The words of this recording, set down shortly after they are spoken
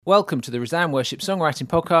Welcome to the Resound Worship Songwriting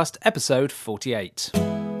Podcast, episode 48.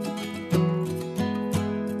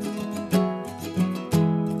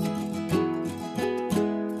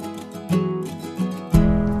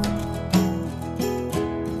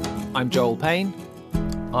 I'm Joel Payne.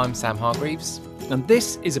 I'm Sam Hargreaves. And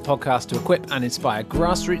this is a podcast to equip and inspire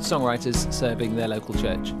grassroots songwriters serving their local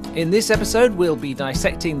church. In this episode, we'll be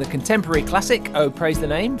dissecting the contemporary classic, Oh Praise the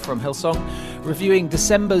Name, from Hillsong, reviewing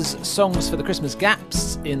December's songs for the Christmas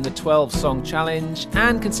gaps in the 12-song challenge,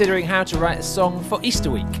 and considering how to write a song for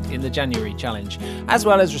Easter week in the January challenge, as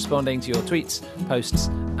well as responding to your tweets, posts,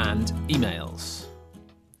 and emails.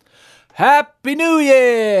 Happy New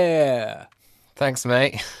Year! Thanks,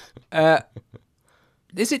 mate.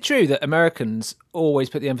 Is it true that Americans always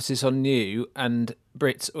put the emphasis on new and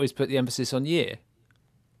Brits always put the emphasis on year?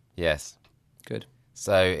 Yes. Good.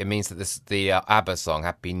 So it means that the ABBA song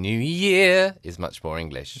 "Happy New Year" is much more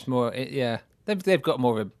English. It's more, yeah. They've got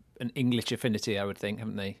more of an English affinity, I would think,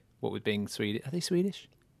 haven't they? What with being Swedish? Are they Swedish?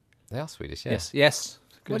 They are Swedish, yeah. Yes.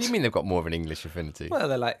 Good. What do you mean they've got more of an English affinity? Well,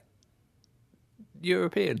 they're like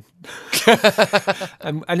European.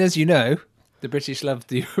 and as you know, the British love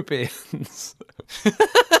the Europeans.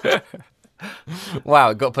 Wow,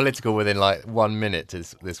 it got political within like 1 minute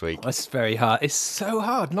this week. That's very hard. It's so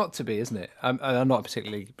hard not to be, isn't it? I'm not a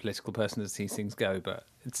particularly political person as these things go, but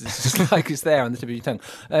it's just like it's there on the tip of your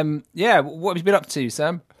tongue. Yeah, what have you been up to,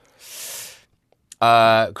 Sam?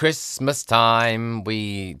 Christmas time,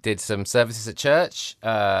 we did some services at church.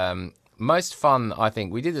 Most fun, I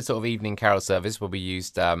think. We did a sort of evening carol service where we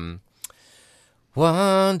used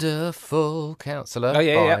Wonderful Counselor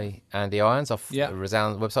by Andy Irons off the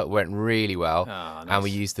Resound website. It went really well. Nice. And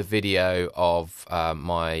we used the video of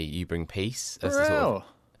my You Bring Peace. As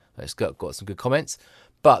it's got some good comments.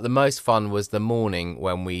 But the most fun was the morning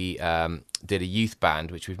when we did a youth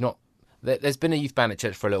band, which we've not... There's been a youth band at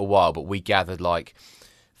church for a little while, but we gathered like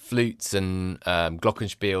flutes and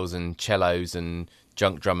glockenspiels and cellos and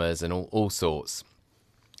junk drummers and all sorts.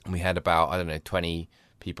 And we had about, 20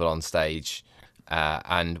 people on stage.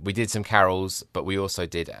 And we did some carols, but we also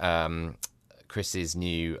did Chris's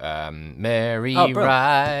new Merry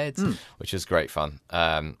Rides, which was great fun.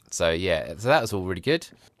 So that was all really good.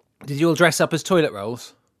 Did you all dress up as toilet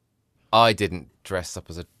rolls? I didn't dress up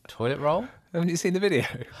as a toilet roll. Haven't you seen the video?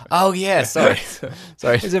 Oh, yeah, sorry.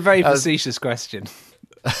 It's a very facetious question.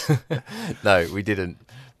 No, we didn't,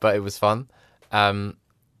 but it was fun.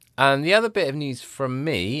 And the other bit of news from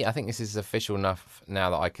me, I think this is official enough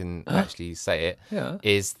now that I can actually say it,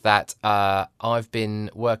 is that I've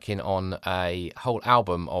been working on a whole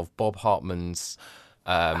album of Bob Hartman's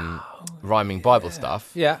rhyming Bible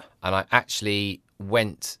stuff. Yeah. And I actually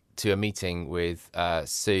went to a meeting with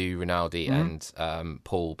Sue Rinaldi and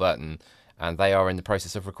Paul Burton, and they are in the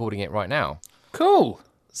process of recording it right now. Cool.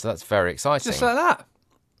 So that's very exciting. Just like that?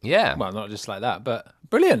 Yeah. Well, not just like that, but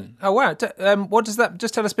brilliant. Oh, wow. What does that...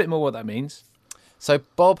 Just tell us a bit more what that means. So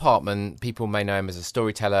Bob Hartman, people may know him as a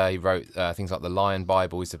storyteller. He wrote things like the Lion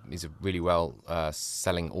Bible. He's a really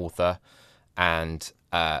well-selling author. And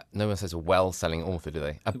no one says a well-selling author, do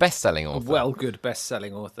they? A best-selling author. Good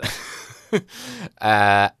best-selling author.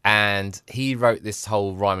 And he wrote this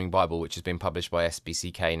whole rhyming Bible, which has been published by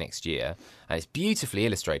SBCK next year. And it's beautifully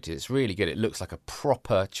illustrated. It's really good. It looks like a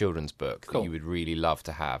proper children's book that you would really love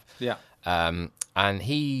to have. Yeah. And I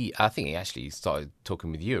think he actually started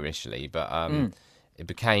talking with you initially, but it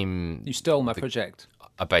became... You stole my project.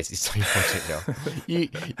 I basically stole your project now.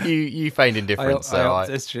 You feigned indifference,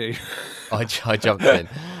 that's true. I jumped in.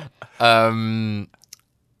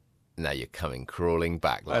 Now you're coming crawling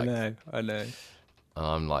back. Like, I know.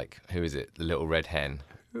 I'm like, who is it? The Little Red Hen.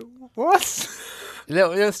 What?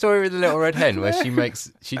 The story with the Little Red Hen, where she makes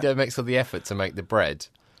all the effort to make the bread.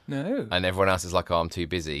 No. And everyone else is like, oh, I'm too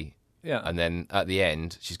busy. Yeah. And then at the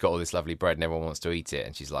end, she's got all this lovely bread and everyone wants to eat it.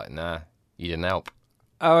 And she's like, nah, you didn't help.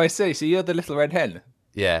 Oh, I see. So you're the Little Red Hen?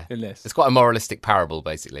 Yeah. In this? It's quite a moralistic parable,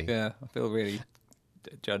 basically. Yeah, I feel really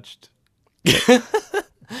judged.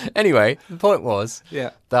 Anyway, the point was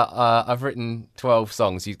that I've written 12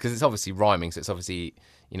 songs, because it's obviously rhyming, so it's obviously,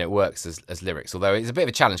 it works as lyrics, although it's a bit of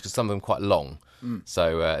a challenge because some of them are quite long.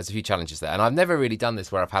 So there's a few challenges there. And I've never really done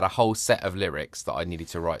this where I've had a whole set of lyrics that I needed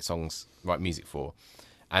to write music for.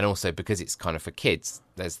 And also because it's kind of for kids,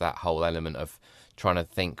 there's that whole element of trying to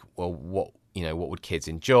think, well, what would kids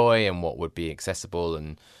enjoy and what would be accessible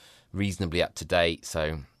and reasonably up to date.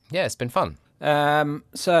 So, yeah, it's been fun.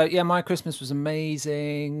 My Christmas was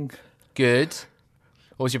amazing. Good.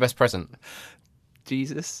 What was your best present?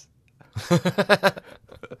 Jesus.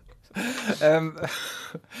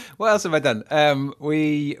 What else have I done?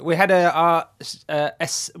 We had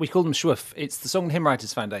we call them SHWF. It's the Song and Hymn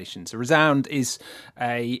Writers Foundation. So Resound is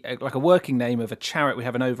like a working name of a charity. We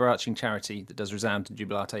have an overarching charity that does Resound and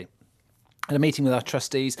Jubilate. And a meeting with our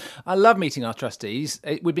trustees. I love meeting our trustees.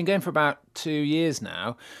 We've been going for about 2 years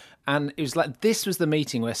now, and it was like this was the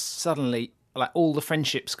meeting where suddenly like all the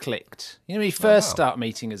friendships clicked. You know, when you first start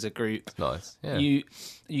meeting as a group, Nice. Yeah.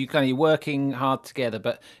 you're working hard together,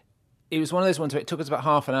 but it was one of those ones where it took us about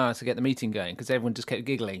half an hour to get the meeting going because everyone just kept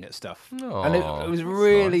giggling at stuff. Oh, and it was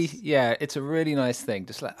really, nice. yeah, it's a really nice thing.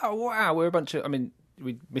 Just like, oh wow, we're a bunch of. I mean,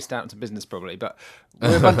 we missed out on some business probably, but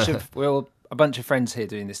we're a bunch of friends here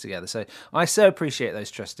doing this together. So I so appreciate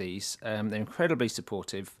those trustees. They're incredibly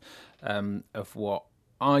supportive of what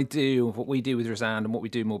I do, of what we do with Resound, and what we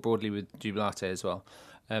do more broadly with Jubilate as well.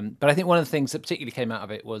 But I think one of the things that particularly came out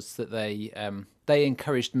of it was that they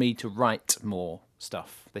encouraged me to write more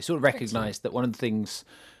stuff. They sort of recognised that one of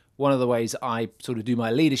the ways I sort of do my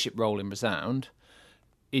leadership role in Resound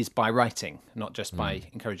is by writing, not just by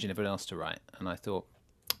encouraging everyone else to write. And I thought,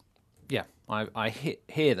 yeah, I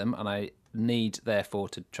hear them, and I need therefore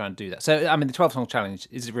to try and do that. So I mean, the 12-song challenge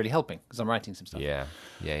is really helping because I'm writing some stuff. Yeah.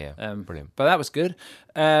 Brilliant. But that was good.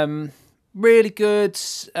 Really good.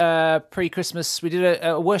 Pre-Christmas, we did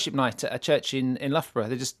a worship night at a church in Loughborough.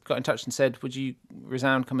 They just got in touch and said, "Would you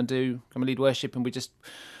Resound come and lead worship?" And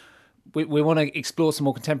we want to explore some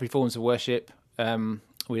more contemporary forms of worship.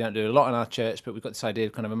 We don't do a lot in our church, but we've got this idea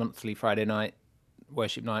of kind of a monthly Friday night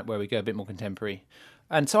worship night where we go a bit more contemporary.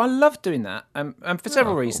 And so I loved doing that, and for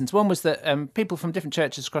several reasons. One was that people from different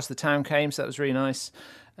churches across the town came, so that was really nice.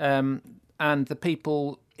 And the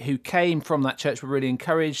people who came from that church were really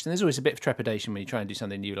encouraged. And there's always a bit of trepidation when you try and do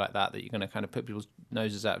something new like that you're going to kind of put people's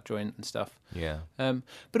noses out of joint and stuff. Yeah.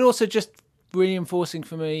 But also just reinforcing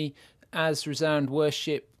for me as Resound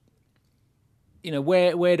worship, you know,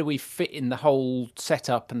 where do we fit in the whole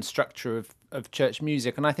setup and structure of church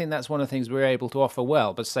music? And I think that's one of the things we're able to offer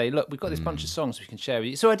well, but say, look, we've got this bunch of songs we can share with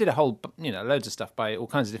you. So I did a whole, loads of stuff by all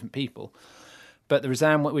kinds of different people. But the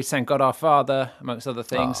Resound, we sang God Our Father, amongst other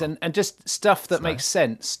things, and just stuff that makes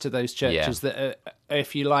sense to those churches that are,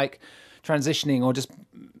 if you like, transitioning or just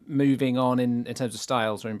moving on in terms of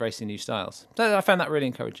styles or embracing new styles. So I found that really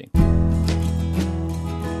encouraging.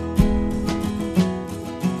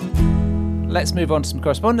 Let's move on to some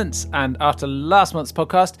correspondence. And after last month's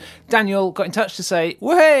podcast, Daniel got in touch to say,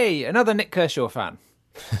 "Whey, another Nick Kershaw fan."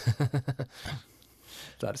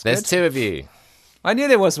 There's good. 2 of you. I knew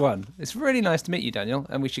there was one. It's really nice to meet you, Daniel,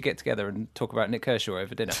 and we should get together and talk about Nick Kershaw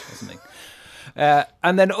over dinner or something.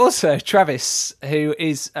 And then also Travis, who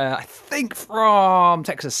is, I think, from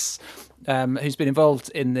Texas, who's been involved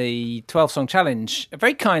in the 12-song challenge,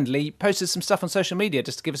 very kindly posted some stuff on social media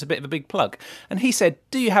just to give us a bit of a big plug. And he said,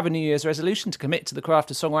 "Do you have a New Year's resolution to commit to the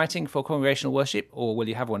craft of songwriting for congregational worship, or will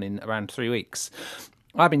you have one in around 3 weeks?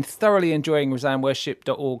 I've been thoroughly enjoying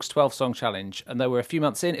resoundworship.org's 12-song challenge, and though we're a few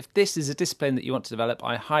months in, if this is a discipline that you want to develop,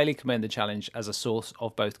 I highly commend the challenge as a source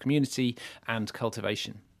of both community and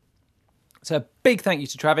cultivation." So a big thank you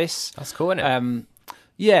to Travis. That's cool, isn't it?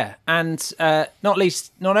 Yeah, and not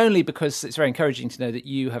only because it's very encouraging to know that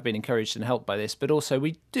you have been encouraged and helped by this, but also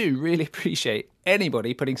we do really appreciate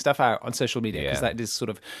anybody putting stuff out on social media, because that is sort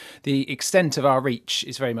of the extent of our reach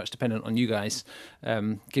is very much dependent on you guys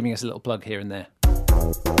giving us a little plug here and there.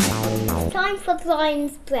 It's time for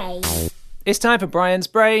Brian's Brain. It's time for Brian's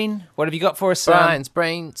Brain. What have you got for us, Sam? Brian's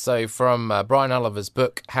Brain. So from Brian Oliver's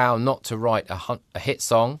book, How Not to Write a Hit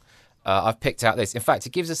Song, I've picked out this. In fact,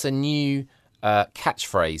 it gives us a new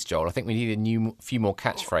catchphrase, Joel. I think we need a few more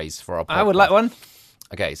catchphrases for our podcast. I would like one.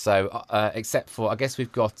 Okay, so except for, I guess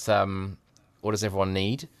we've got, what does everyone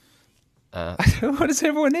need? What does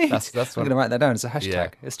everyone need? That's I'm going to write that down as a hashtag. Yeah.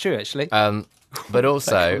 It's true, actually. But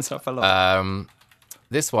also,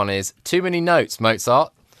 this one is Too Many Notes,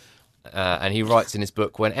 Mozart. And he writes in his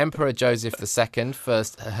book, when Emperor Joseph II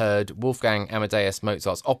first heard Wolfgang Amadeus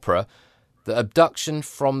Mozart's opera, The Abduction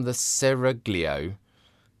from the Seraglio.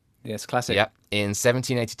 Yes, classic. Yeah, in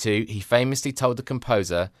 1782, he famously told the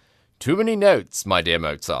composer, "Too many notes, my dear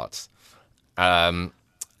Mozart."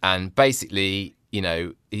 And basically,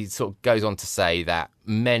 he sort of goes on to say that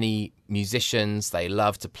many musicians, they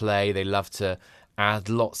love to play, they love to add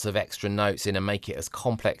lots of extra notes in and make it as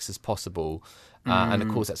complex as possible. And of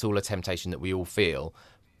course, that's all a temptation that we all feel.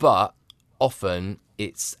 But often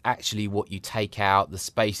it's actually what you take out, the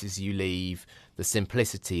spaces you leave, the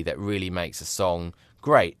simplicity that really makes a song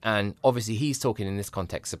great. And obviously he's talking in this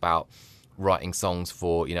context about writing songs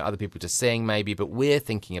for other people to sing maybe, but we're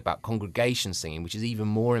thinking about congregation singing, which is even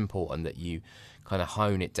more important, that you kind of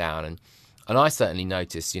hone it down. And And I certainly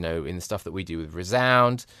notice, in the stuff that we do with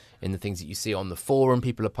Resound, in the things that you see on the forum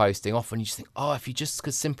people are posting, often you just think, if you just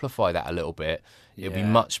could simplify that a little bit, it'd be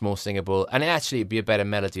much more singable, and it'd be a better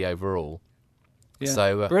melody overall. Yeah.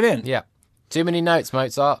 So brilliant. Yeah. Too many notes,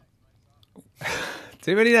 Mozart.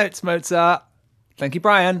 Too many notes, Mozart. Thank you,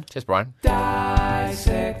 Brian. Cheers, Brian.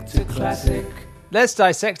 Dissect a classic. Let's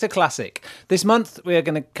dissect a classic. This month, we're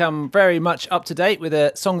going to come very much up to date with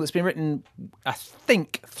a song that's been written, I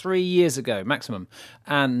think, 3 years ago, maximum.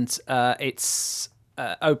 And it's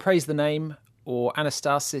Oh, Praise the Name, or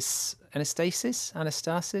Anastasis?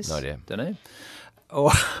 No idea. Don't know.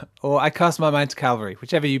 Or I Cast My Mind to Calvary,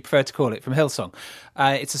 whichever you prefer to call it, from Hillsong.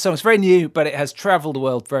 It's a song that's very new, but it has travelled the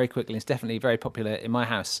world very quickly. It's definitely very popular in my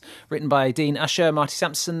house. Written by Dean Usher, Marty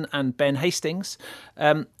Sampson and Ben Hastings.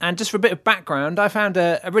 And just for a bit of background, I found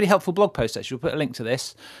a really helpful blog post, actually. We'll put a link to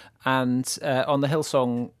this, and on the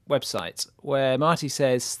Hillsong website, where Marty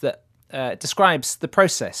says that describes the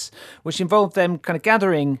process, which involved them kind of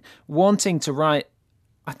gathering, wanting to write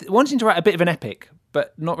a bit of an epic,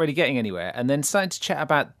 but not really getting anywhere, and then starting to chat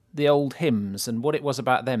about the old hymns and what it was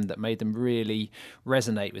about them that made them really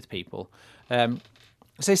resonate with people. So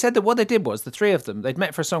he said that what they did was, the three of them, they'd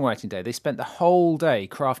met for a songwriting day. They spent the whole day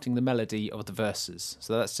crafting the melody of the verses.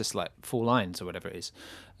 So that's just like 4 lines or whatever it is.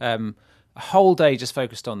 A whole day just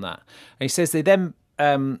focused on that. And he says they then,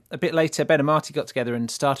 a bit later, Ben and Marty got together and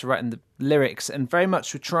started writing the lyrics, and very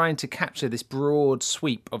much were trying to capture this broad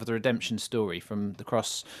sweep of the redemption story from the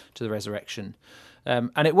cross to the resurrection.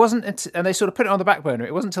 And it wasn't, and they sort of put it on the back burner.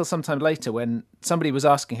 It wasn't until sometime later, when somebody was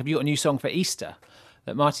asking, "Have you got a new song for Easter?"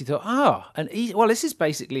 that Marty thought, well, this is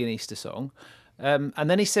basically an Easter song. And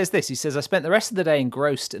then he says this. He says, "I spent the rest of the day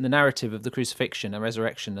engrossed in the narrative of the crucifixion and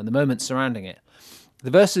resurrection and the moments surrounding it.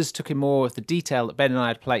 The verses took in more of the detail that Ben and I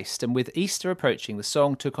had placed, and with Easter approaching, the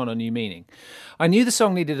song took on a new meaning. I knew the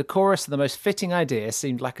song needed a chorus, and the most fitting idea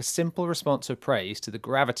seemed like a simple response of praise to the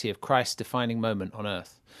gravity of Christ's defining moment on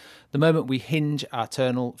earth, the moment we hinge our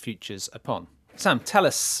eternal futures upon." Sam, tell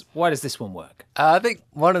us, why does this one work? I think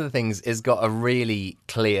one of the things is got a really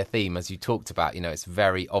clear theme, as you talked about. It's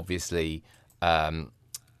very obviously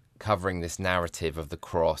covering this narrative of the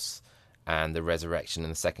cross and the resurrection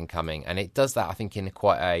and the second coming, and it does that, I think, in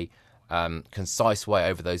quite a concise way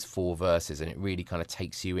over those 4 verses, and it really kind of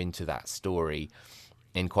takes you into that story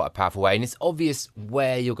in quite a powerful way. And it's obvious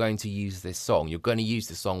where you're going to use this song. You're going to use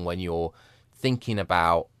the song when you're thinking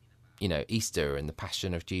about, Easter and the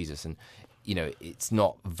Passion of Jesus, and it's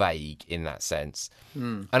not vague in that sense.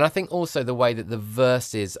 And I think also the way that the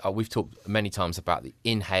verses are, we've talked many times about the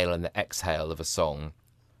inhale and the exhale of a song,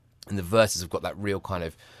 and the verses have got that real kind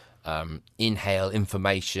of inhale,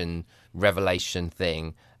 information, revelation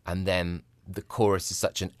thing, and then the chorus is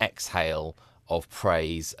such an exhale of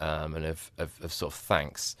praise and of sort of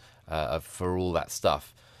thanks for all that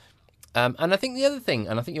stuff. And I think the other thing,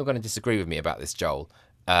 and I think you're going to disagree with me about this, Joel,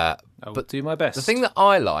 but do my best. The thing that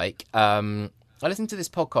I like, I listened to this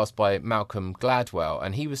podcast by Malcolm Gladwell,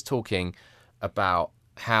 and he was talking about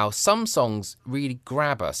how some songs really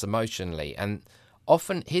grab us emotionally, and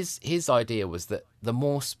often his idea was that the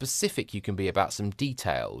more specific you can be about some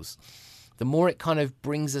details, the more it kind of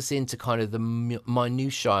brings us into kind of the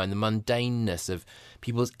minutiae and the mundaneness of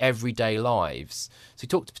people's everyday lives. So he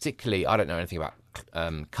talked particularly, I don't know anything about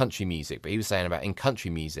country music, but he was saying about in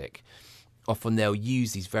country music, often they'll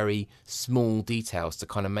use these very small details to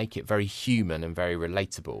kind of make it very human and very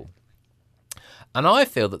relatable. And I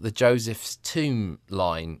feel that the Joseph's Tomb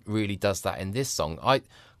line really does that in this song. I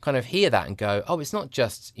kind of hear that and go, oh, it's not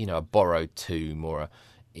just, a borrowed tomb, or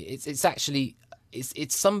it's actually,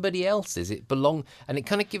 it's somebody else's. It belongs, and it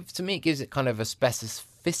kind of gives it kind of a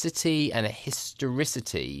specificity and a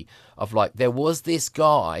historicity of, like, there was this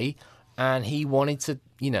guy and he wanted to,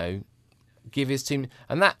 give his tomb,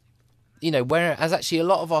 and that, whereas actually a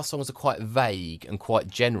lot of our songs are quite vague and quite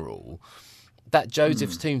general, that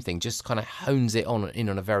Joseph's Tomb thing just kind of hones it on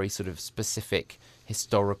a very sort of specific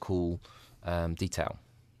historical detail.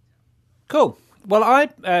 Cool. Well, I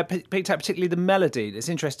picked out particularly the melody. It's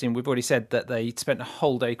interesting. We've already said that they spent a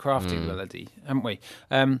whole day crafting the melody, haven't we?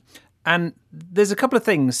 And there's a couple of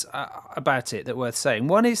things about it that are worth saying.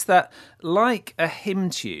 One is that, like a hymn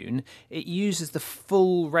tune, it uses the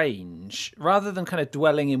full range. Rather than kind of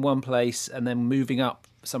dwelling in one place and then moving up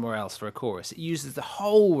somewhere else for a chorus, it uses the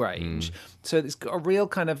whole range. So it's got a real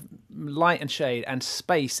kind of light and shade and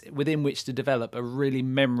space within which to develop a really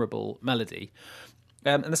memorable melody.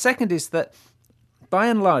 And the second is that, by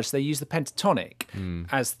and large, they use the pentatonic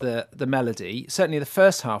as the melody, certainly the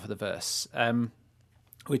first half of the verse,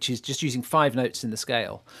 which is just using 5 notes in the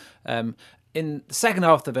scale. in the second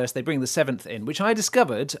half of the verse, they bring the seventh in, which I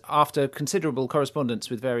discovered after considerable correspondence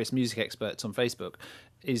with various music experts on Facebook,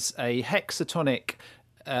 is a hexatonic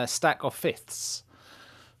stack of fifths,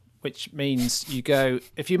 which means you go,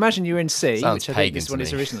 if you imagine you're in C, Sounds which I think this pagan one to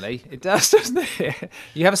is me. originally, it does, doesn't it?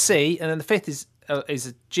 You have a C, and then the fifth is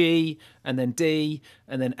a G, and then D,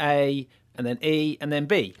 and then A, and then E, and then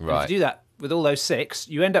B. And Right. if you do that with all those six,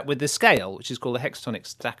 you end up with the scale, which is called a hexatonic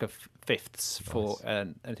stack of fifths for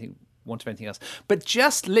anything. Want of anything else, but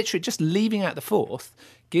just leaving out the fourth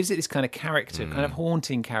gives it this kind of character, kind of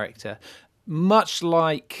haunting character, much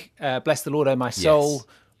like "Bless the Lord, O my soul," Yes.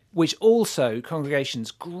 which also congregations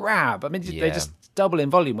grab. I mean, they Yeah. just double in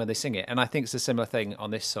volume when they sing it, and I think it's a similar thing on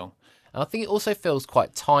this song. And I think it also feels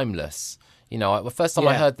quite timeless. You know, the first time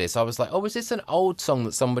I Yeah. heard this, I was like, "Oh, is this an old song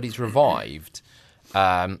that somebody's revived?"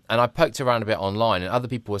 And I poked around a bit online, and other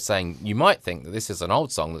people were saying you might think that this is an old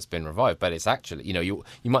song that's been revived, but it's actually, you know, you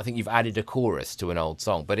might think you've added a chorus to an old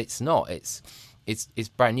song, but it's not. It's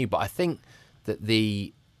brand new. But I think that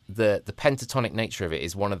the pentatonic nature of it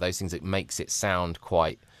is one of those things that makes it sound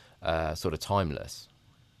quite sort of timeless.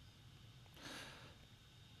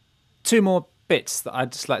 Two more bits that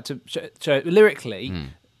I'd just like to show lyrically.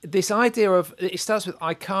 This idea of, it starts with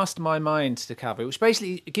 "I cast my mind to Calvary," which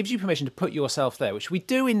basically gives you permission to put yourself there, which we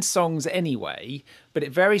do in songs anyway, but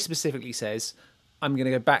it very specifically says, I'm going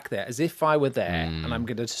to go back there as if I were there, and I'm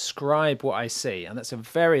going to describe what I see. And that's a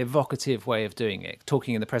very evocative way of doing it,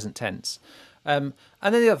 talking in the present tense. And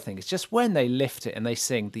then the other thing is just when they lift it and they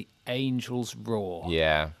sing "The Angels Roar."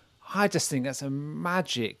 Yeah. I just think that's a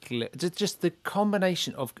magic, just the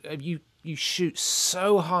combination of you shoot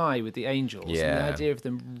so high with the angels, and the Yeah. idea of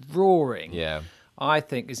them roaring, Yeah. I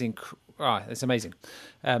think is it's amazing.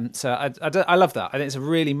 So I love that. I think it's a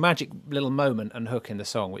really magic little moment and hook in the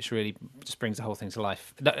song, which really just brings the whole thing to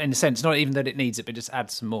life. In a sense, not even that it needs it, but just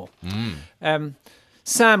adds some more.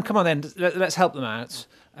 Sam, come on then, let's help them out.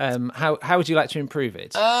 How would you like to improve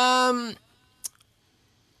it?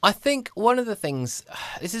 I think one of the things,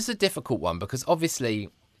 this is a difficult one because obviously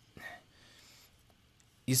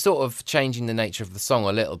you're sort of changing the nature of the song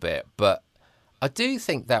a little bit, but I do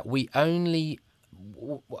think that I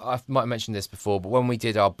might have mentioned this before, but when we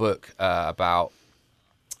did our book about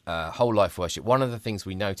whole life worship, one of the things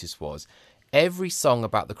we noticed was every song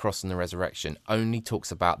about the cross and the resurrection only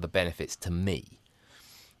talks about the benefits to me.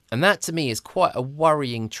 And that to me is quite a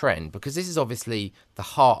worrying trend because this is obviously the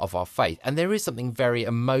heart of our faith. And there is something very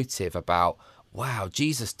emotive about, wow,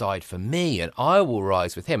 Jesus died for me and I will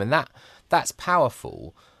rise with him. And that's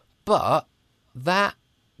powerful. But that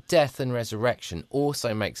death and resurrection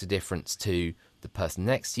also makes a difference to the person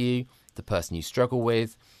next to you, the person you struggle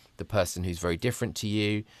with, the person who's very different to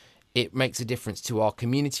you. It makes a difference to our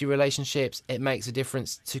community relationships. It makes a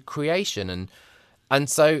difference to creation. And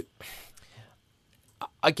so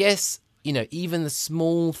I guess, you know, even the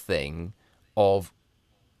small thing of,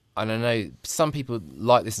 and I know some people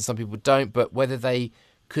like this and some people don't, but whether they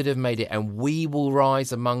could have made it and we will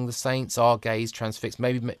rise among the saints, our gaze transfixed,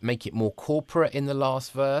 maybe make it more corporate in the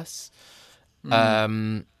last verse.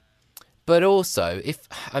 But also,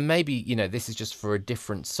 and maybe, you know, this is just for a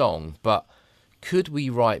different song, but could we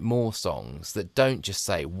write more songs that don't just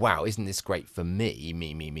say, wow, isn't this great for me,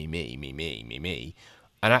 me,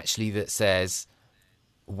 and actually that says,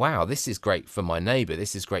 wow, this is great for my neighbour,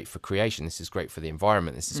 this is great for creation, this is great for the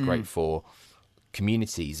environment, this is great for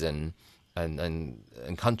communities and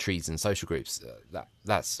countries and social groups.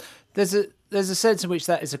 That's there's a sense in which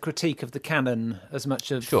that is a critique of the canon as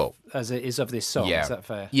much as it is of this song. Yeah. Is that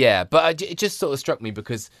fair? Yeah, but it just sort of struck me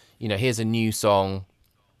because, you know, here's a new song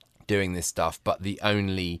doing this stuff, but the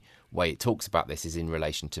only way it talks about this is in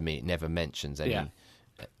relation to me. It never mentions any. Yeah.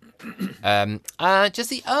 Just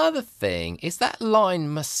the other thing is that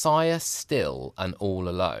line, Messiah still and all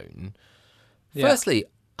alone. Yeah. Firstly,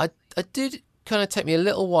 I did kind of take me a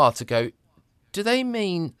little while to go, do they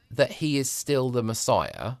mean that he is still the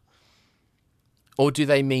Messiah? Or do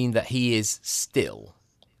they mean that he is still,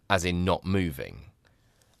 as in not moving?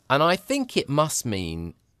 And I think it must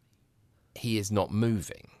mean he is not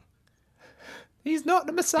moving. He's not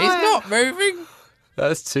the Messiah. He's not moving?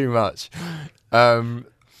 That's too much.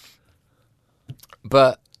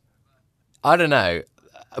 But I don't know.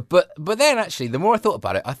 But then actually, the more I thought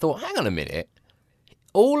about it, I thought, hang on a minute.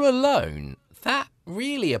 All alone, that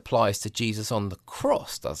really applies to Jesus on the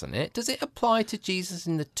cross, doesn't it? Does it apply to Jesus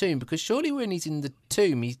in the tomb? Because surely when he's in the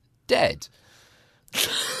tomb, he's dead.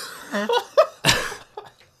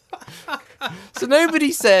 So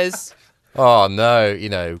nobody says, oh no, you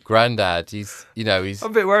know, Grandad, he's I'm a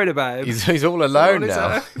bit worried about him. he's all alone on his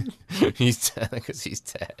now. He's because he's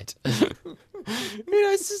dead.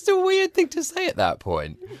 it's just a weird thing to say at that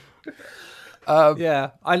point.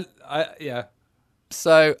 Yeah, yeah.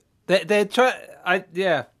 So they're trying.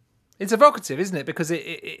 Yeah, it's evocative, isn't it? Because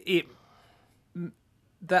it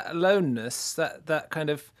that aloneness, that kind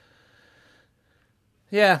of.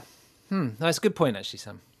 Yeah, that's a good point, actually,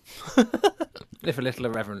 Sam. If a little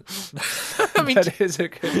irreverent. I mean, that is a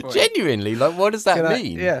good point. Genuinely, like, what does that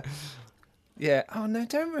mean? Yeah. Yeah. Oh no!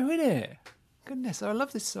 Don't ruin it. Goodness, I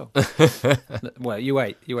love this song. Well, you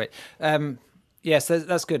wait. Yes,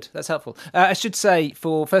 that's good. That's helpful. I should say,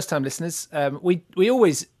 for first-time listeners, we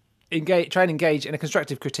always try and engage in a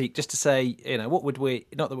constructive critique, just to say, what would we?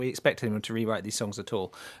 Not that we expect anyone to rewrite these songs at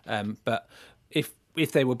all, but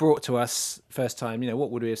if they were brought to us first time,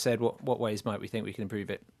 what would we have said? What ways might we think we can improve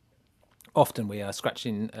it? Often we are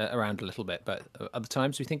scratching around a little bit, but other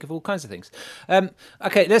times we think of all kinds of things.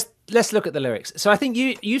 Okay, let's look at the lyrics. So I think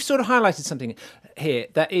you've sort of highlighted something here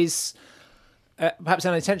that is perhaps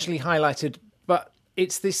unintentionally highlighted, but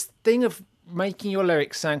it's this thing of making your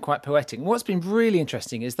lyrics sound quite poetic. And what's been really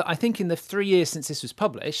interesting is that I think in the 3 years since this was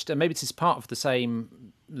published, and maybe this is part of the same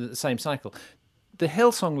cycle, the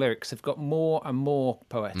Hillsong lyrics have got more and more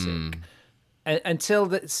poetic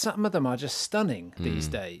until some of them are just stunning these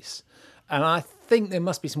days. And I think there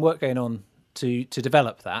must be some work going on to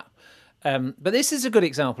develop that. But this is a good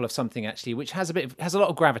example of something actually which has a lot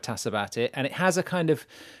of gravitas about it, and it has a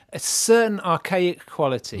certain archaic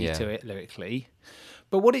quality to it lyrically.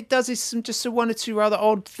 But what it does is just one or two rather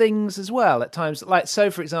odd things as well at times. Like,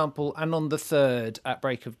 so for example, and on the third at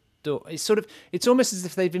break of dawn, it's almost as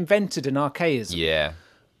if they've invented an archaism. Yeah.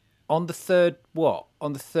 On the third, what?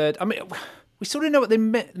 On the third, I mean, we sort of know what they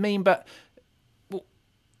mean, but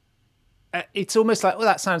it's almost like, well,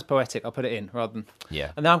 that sounds poetic, I'll put it in, rather than...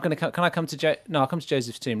 Yeah. And now I'll come to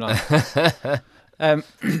Joseph's tomb later.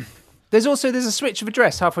 There's a switch of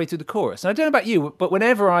address halfway through the chorus. And I don't know about you, but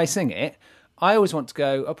whenever I sing it, I always want to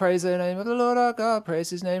go, oh, praise the name of the Lord our God,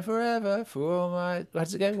 praise his name forever, for all my... How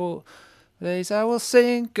does it go? Well, days I will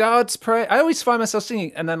sing God's praise. I always find myself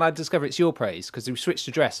singing, and then I discover it's your praise, because we've switched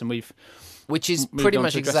address, and we've... Which is pretty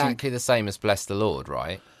much exactly the same as Bless the Lord,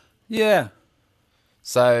 right? Yeah.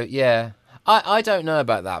 So, yeah... I don't know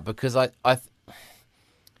about that, because I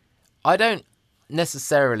don't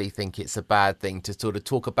necessarily think it's a bad thing to sort of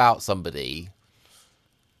talk about somebody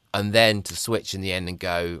and then to switch in the end and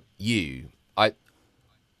go, you. It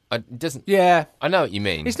doesn't... Yeah. I know what you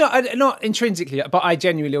mean. It's not intrinsically, but I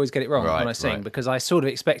genuinely always get it wrong when I sing, right. because I sort of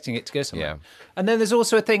expecting it to go somewhere. Yeah. And then there's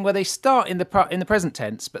also a thing where they start in the present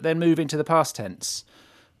tense, but then move into the past tense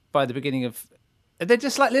by the beginning of... They're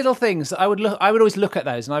just like little things that I would always look at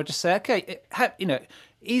those, and I would just say, okay,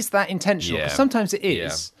 is that intentional? Because sometimes it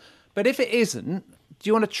is, but if it isn't, do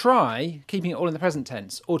you want to try keeping it all in the present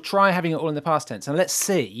tense, or try having it all in the past tense, and let's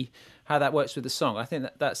see how that works with the song. I think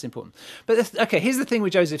that's important. But okay, here's the thing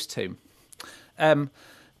with Joseph's tomb.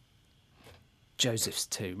 Joseph's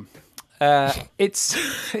tomb.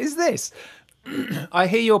 Is this. I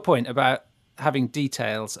hear your point about having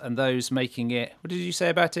details and those making it, what did you say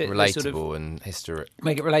about it? Relatable and historic.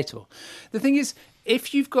 Make it relatable. The thing is,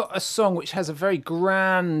 if you've got a song which has a very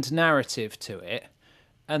grand narrative to it,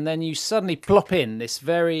 and then you suddenly plop in this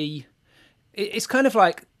it's kind of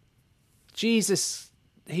like Jesus,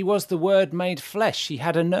 he was the Word made flesh, he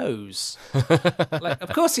had a nose.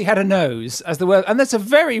 Of course he had a nose as the Word, and that's a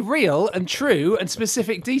very real and true and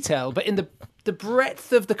specific detail, but in the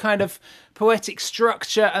breadth of the kind of poetic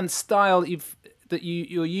structure and style that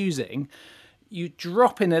you're using, you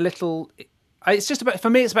drop in a little... It's just about, for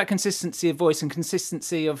me, it's about consistency of voice and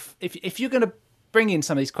consistency of... If you're going to bring in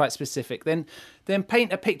some of these quite specific, then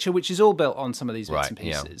paint a picture which is all built on some of these bits and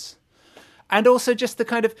pieces. Yeah. And also just the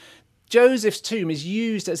kind of... Joseph's tomb is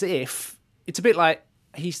used as if... It's a bit like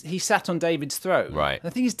he sat on David's throne. Right. And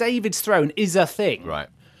the thing is, David's throne is a thing. Right.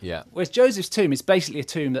 Yeah. Whereas Joseph's tomb is basically a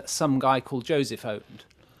tomb that some guy called Joseph owned.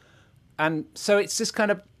 And so it's just kind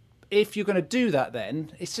of, if you're going to do that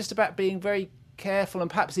then, it's just about being very careful and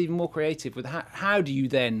perhaps even more creative with how do you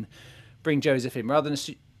then bring Joseph in, rather than...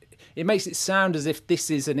 It makes it sound as if this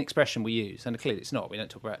is an expression we use, and clearly it's not. We don't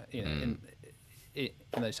talk about in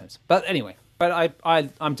those terms. But anyway,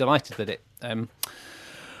 I'm delighted that it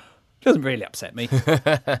doesn't really upset me.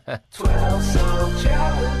 12-song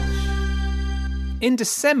challenge. In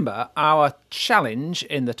December, our challenge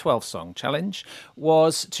in the 12-song challenge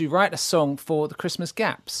was to write a song for the Christmas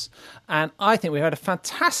gaps. And I think we had a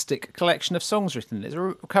fantastic collection of songs written. It's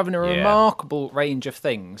covering a remarkable range of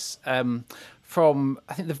things. From,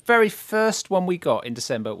 I think the very first one we got in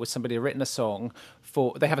December was somebody had written a song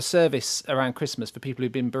for... They have a service around Christmas for people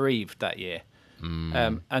who've been bereaved that year.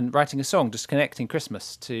 And writing a song, just connecting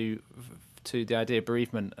Christmas to to the idea of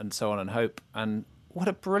bereavement and so on and hope. And what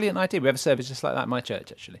a brilliant idea. We have a service just like that in my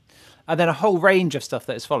church, actually. And then a whole range of stuff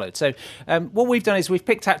that has followed. So what we've done is we've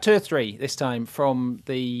picked out 2 or 3 this time from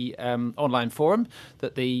the online forum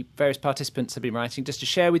that the various participants have been writing just to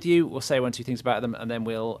share with you. We'll say 1 or 2 things about them, and then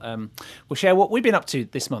we'll share what we've been up to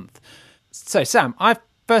this month. So, Sam, I've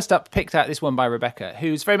first up picked out this one by Rebecca,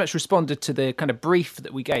 who's very much responded to the kind of brief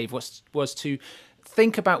that we gave, was to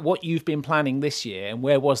think about what you've been planning this year and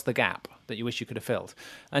where was the gap that you wish you could have filled.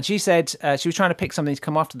 And she said she was trying to pick something to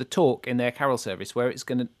come after the talk in their carol service, where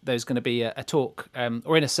there's going to be a talk,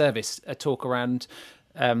 or in a service, a talk around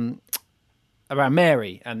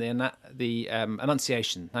Mary and the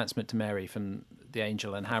Annunciation, announcement to Mary from the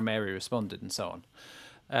angel, and how Mary responded and so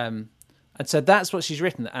on. And so that's what she's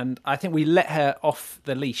written. And I think we let her off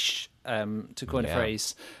the leash, to coin a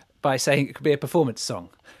phrase, by saying it could be a performance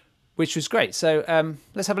song, which was great. So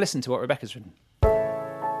let's have a listen to what Rebecca's written.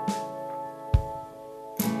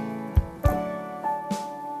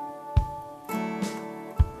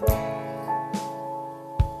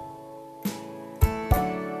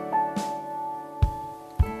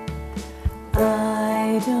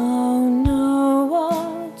 I don't know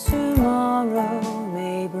what tomorrow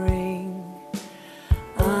may bring.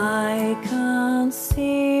 I can't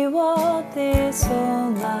see what this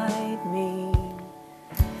all might mean,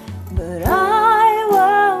 but I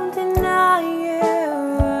won't deny you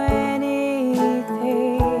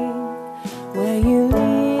anything. Where you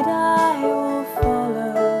lead, I will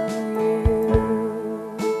follow you.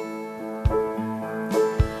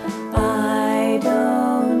 I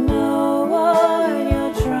don't know what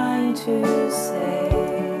you're trying to say.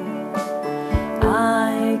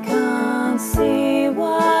 I can't see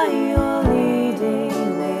why you're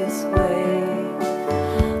leading this way.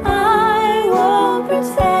 I won't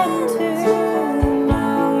pretend to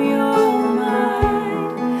know your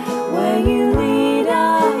mind. Where you lead, I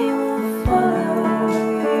will follow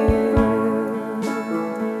you.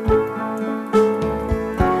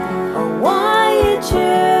 Why you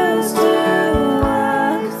choose to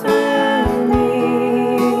work through me,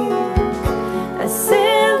 a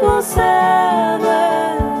simple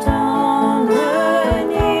servant on her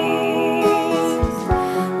knees.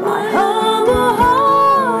 My humble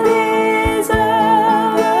heart is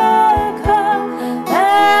overcome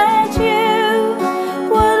that you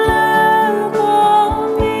would look on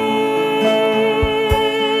me.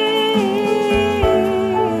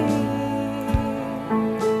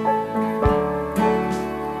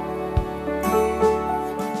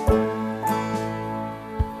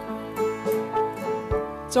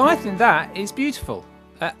 So I think that is beautiful.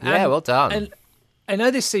 Well done. And I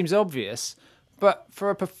know this seems obvious, but for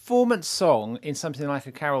a performance song in something like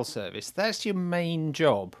a carol service, that's your main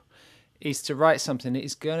job, is to write something that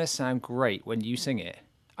is going to sound great when you sing it.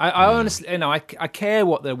 I honestly, I care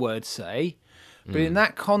what the words say, but in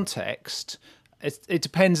that context, it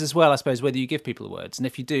depends as well, I suppose, whether you give people the words. And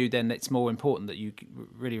if you do, then it's more important that you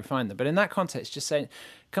really refine them. But in that context, just saying,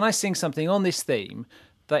 can I sing something on this theme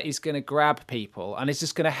that is going to grab people and it's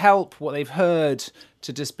just going to help what they've heard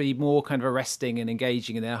to just be more kind of arresting and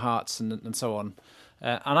engaging in their hearts and so on.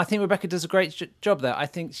 And I think Rebecca does a great job there. I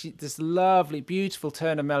think this lovely, beautiful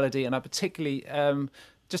turn of melody, and I particularly,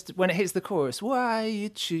 just when it hits the chorus, why you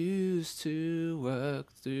choose to work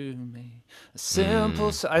through me. A simple,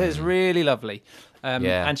 it's really lovely.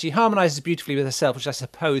 And she harmonises beautifully with herself, which I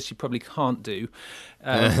suppose she probably can't do.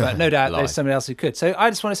 But no doubt there's somebody else who could. So I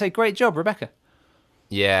just want to say, great job, Rebecca.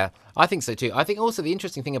 Yeah, I think so too. I think also the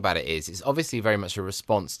interesting thing about it is it's obviously very much a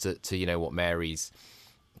response to what Mary's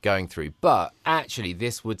going through. But actually,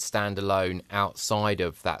 this would stand alone outside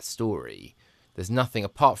of that story. There's nothing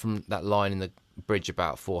apart from that line in the bridge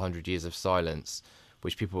about 400 years of silence,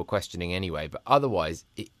 which people were questioning anyway. But otherwise,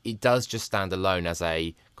 it does just stand alone as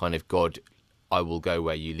a kind of God, I will go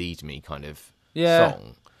where you lead me kind of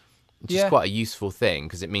song. Which is quite a useful thing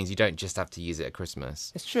because it means you don't just have to use it at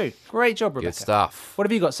Christmas. It's true. Great job, Rebecca. Good stuff. What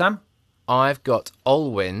have you got, Sam? I've got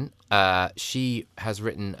Olwyn. She has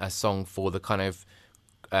written a song for the kind of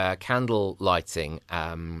candle lighting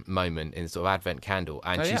moment in sort of Advent candle.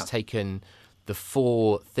 And she's taken the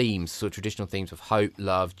 4 themes, sort of traditional themes of hope,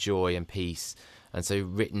 love, joy and peace. And so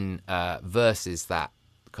written verses that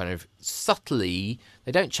kind of subtly,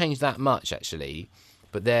 they don't change that much actually,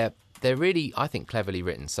 but they're really, I think, cleverly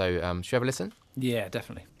written. So should we have a listen? Yeah,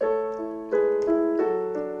 definitely.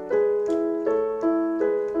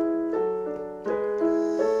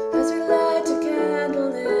 As we light a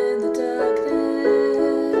candle in the darkness,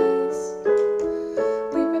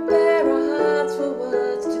 we prepare our hearts for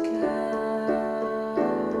what's to come,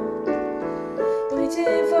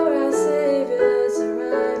 waiting for our Saviour's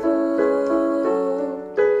arrival.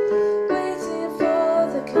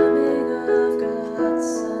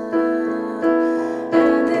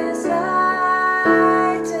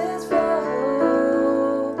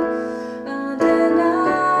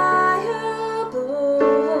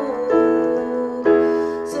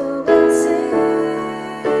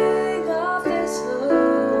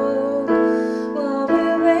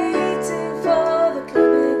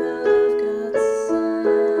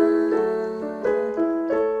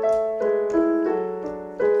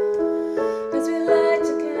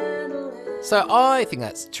 So I think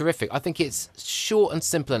that's terrific. I think it's short and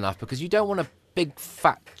simple enough because you don't want a big,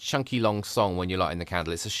 fat, chunky, long song when you're lighting the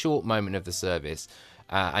candle. It's a short moment of the service,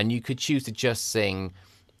 and you could choose to just sing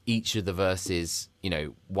each of the verses,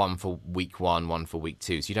 one for week 1, one for week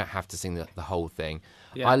 2, so you don't have to sing the whole thing.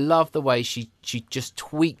 Yeah. I love the way she just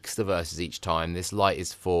tweaks the verses each time. This light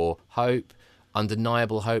is for hope,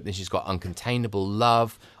 undeniable hope, then she's got uncontainable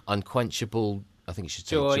love, unquenchable, I think it should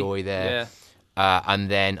say joy there. Yeah. And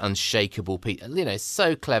then unshakable peace. It's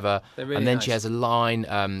so clever. Really and then nice. She has a line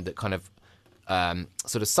that kind of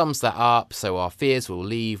sort of sums that up. So our fears will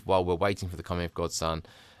leave while we're waiting for the coming of God's Son.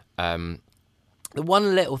 The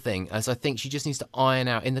one little thing is I think she just needs to iron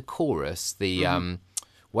out in the chorus, the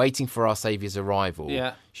waiting for our Saviour's arrival.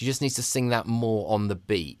 Yeah. She just needs to sing that more on the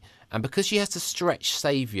beat. And because she has to stretch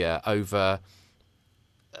Saviour over,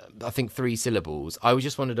 I think, 3 syllables, I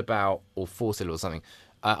just wondered about, or 4 syllables or something,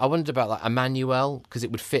 I wondered about like Emmanuel, because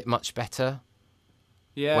it would fit much better.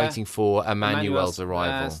 Yeah. Waiting for Emmanuel's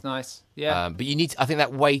arrival. Yeah, that's nice. Yeah. But I think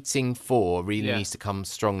that waiting for really needs to come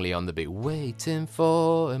strongly on the beat. Waiting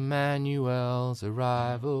for Emmanuel's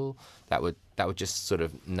arrival. That would just sort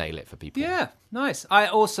of nail it for people. Yeah, nice. I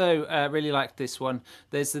also really liked this one.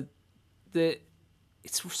 There's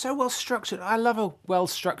it's so well structured. I love a well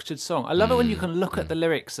structured song. I love it when you can look at the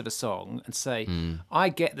lyrics of a song and say, I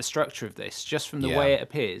get the structure of this just from the way it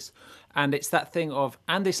appears. And it's that thing of,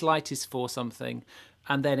 and this light is for something,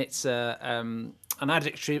 and then it's an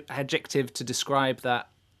adjective to describe that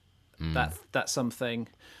something,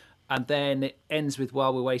 and then it ends with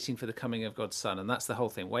while we're waiting for the coming of God's Son, and that's the whole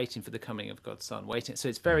thing, waiting for the coming of God's Son, waiting. So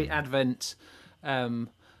it's very Advent.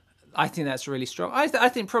 I think that's really strong. I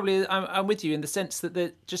think probably I'm with you in the sense that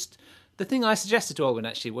the thing I suggested to Olwen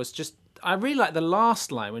actually was just, I really like the last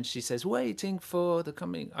line when she says, waiting for the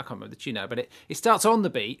coming, I can't remember the tune now, but it starts on the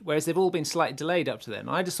beat, whereas they've all been slightly delayed up to then.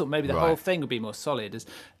 I just thought maybe the whole thing would be more solid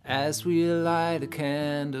as we light a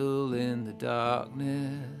candle in the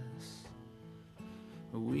darkness,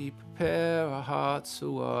 we prepare our hearts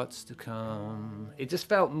for what's to come. It just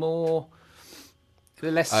felt more...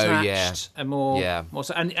 less snatched and more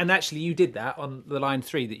so, and actually you did that on the line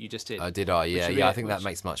 3 that you just did. I think that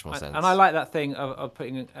makes much more sense. And I like that thing of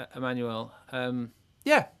putting Emmanuel.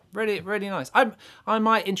 Really, really nice. I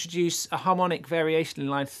might introduce a harmonic variation in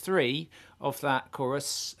line 3 of that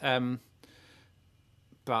chorus,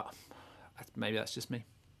 but maybe that's just me.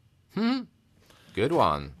 Good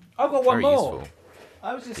one. I've got one Very more.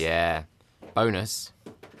 Useful. Bonus.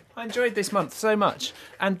 I enjoyed this month so much,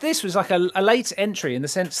 and this was like a late entry in the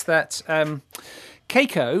sense that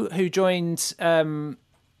Keiko, who joined us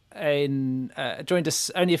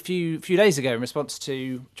only a few days ago in response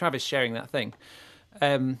to Travis sharing that thing.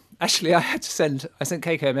 Actually, I sent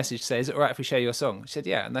Keiko a message to say, "Is it all right if we share your song?" She said,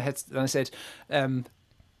 "Yeah," and I said,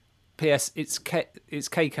 "P.S. It's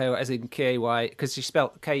Keiko as in K-A-Y, because she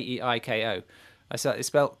spelled Keiko." I said it's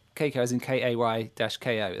spelled Keiko as in Kay-Ko.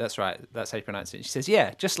 That's right. That's how you pronounce it. She says,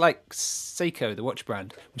 yeah, just like Seiko, the watch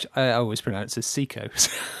brand, which I always pronounce as Seiko.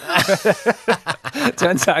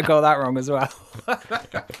 Turns out I got that wrong as well.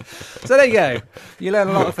 So there you go. You learn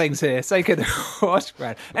a lot of things here. Seiko, the watch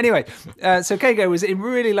brand. Anyway, so Keiko was in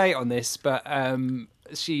really late on this, but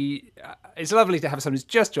it's lovely to have someone who's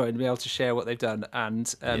just joined and be able to share what they've done.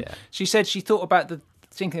 And she said she thought about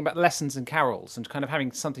thinking about lessons and carols and kind of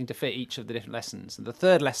having something to fit each of the different lessons. And the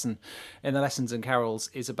third lesson in the lessons and carols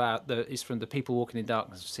is from the people walking in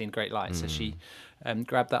darkness, seeing great light. So she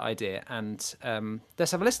grabbed that idea, and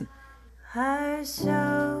let's have a listen. Our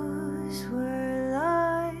souls were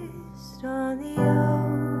lost on the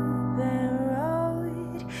open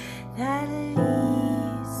road that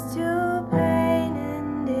leads to pain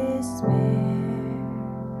and despair.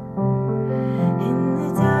 In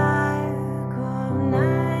the dark of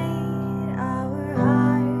night, our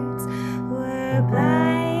hearts were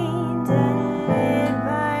blind and led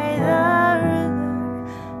by the ruler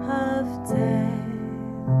of death.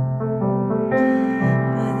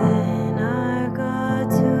 But then our God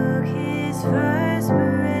took his first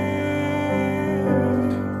breath.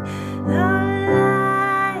 The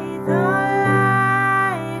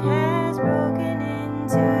light has broken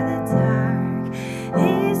into the dark.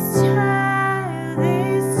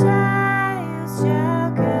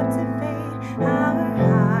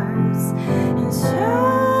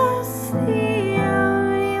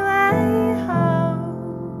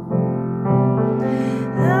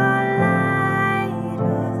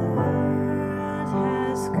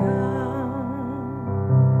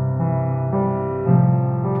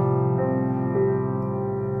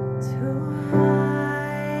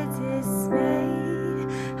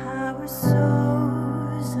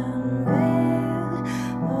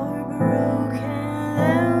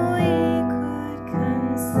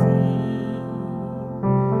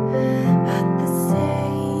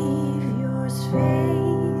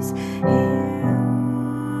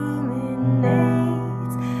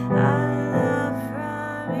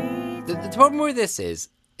 problem with this is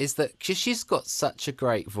that because she's got such a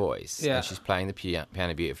great voice Yeah. and she's playing the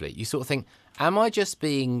piano beautifully, you sort of think, am I just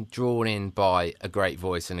being drawn in by a great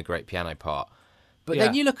voice and a great piano part? But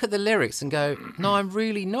then Yeah. you look at the lyrics and go, no, I'm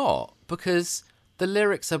really not, because the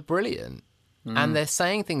lyrics are brilliant and they're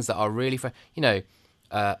saying things that are really,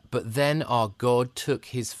 but then our God took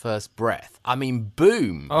his first breath. I mean,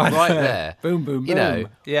 boom, right there. Boom, boom, You know, boom.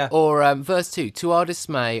 Yeah. Or verse 2, to our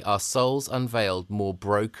dismay, our souls unveiled, more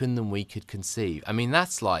broken than we could conceive. I mean,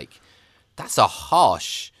 that's a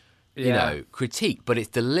harsh, critique, but it's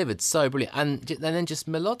delivered so brilliant. And then just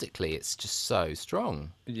melodically, it's just so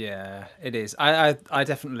strong. Yeah, it is. I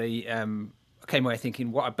definitely came away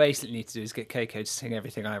thinking what I basically need to do is get Keiko to sing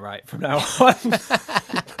everything I write from now on.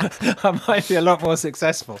 I might be a lot more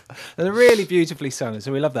successful. They're really beautifully sung,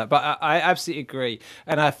 so we love that. But I absolutely agree.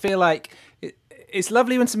 And I feel like it's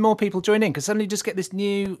lovely when some more people join in, because suddenly you just get this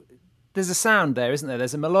new... There's a sound there, isn't there?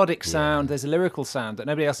 There's a melodic sound, there's a lyrical sound that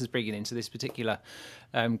nobody else is bringing into this particular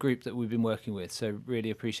group that we've been working with. So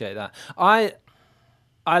really appreciate that. I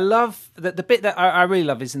love that the bit that I really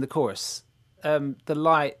love is in the chorus. The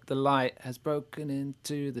light has broken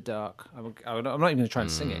into the dark. I'm not even going to try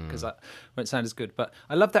and sing it because that won't sound as good. But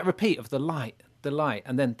I love that repeat of the light,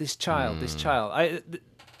 and then this child. It's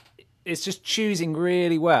just choosing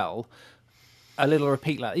really well a little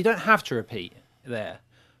repeat like that. You don't have to repeat there,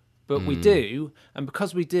 but we do, and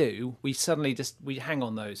because we do, we suddenly we hang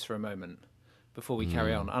on those for a moment before we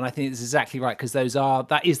carry on. And I think it's exactly right, because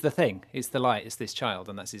that is the thing. It's the light. It's this child,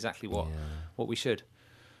 and that's exactly what we should.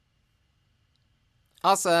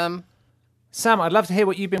 Awesome. Sam, I'd love to hear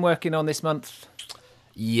what you've been working on this month.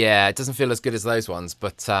 Yeah, it doesn't feel as good as those ones,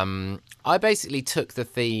 but I basically took the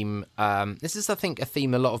theme. This is, I think, a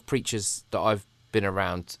theme a lot of preachers that I've been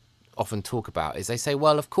around often talk about, is they say,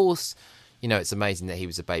 well, of course, it's amazing that he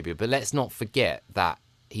was a baby, but let's not forget that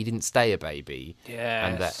he didn't stay a baby.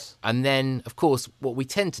 Yes. And then, of course, what we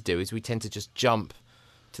tend to do is we tend to just jump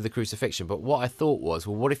to the crucifixion. But what I thought was,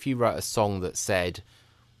 well, what if you wrote a song that said,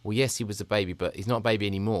 well, yes, he was a baby, but he's not a baby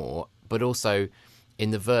anymore. But also, in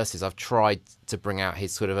the verses, I've tried to bring out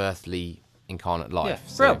his sort of earthly incarnate life.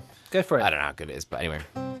 Yeah, brilliant. Go for it. I don't know how good it is, but anyway.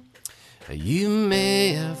 You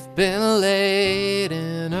may have been laid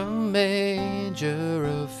in a manger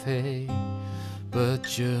of hay,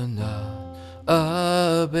 but you're not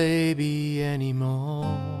a baby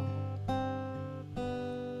anymore.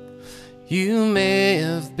 You may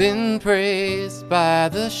have been praised by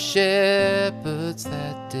the shepherds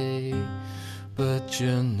that day, but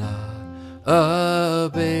you're not a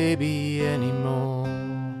baby anymore.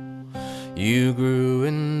 You grew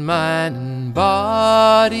in mind and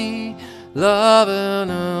body, love and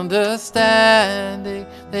understanding.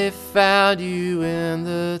 They found you in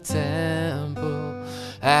the temple,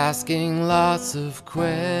 asking lots of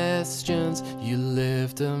questions. You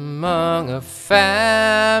lived among a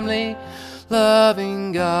family,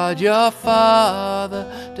 loving God your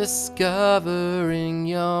Father, discovering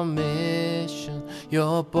your mission.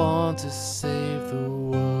 You're born to save the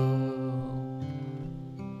world.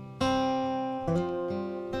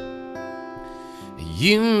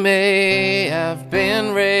 You may have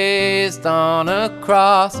been raised on a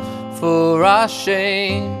cross for our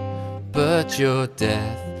shame, but your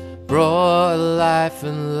death brought life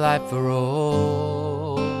and life for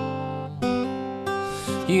all.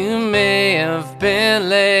 You may have been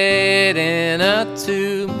laid in a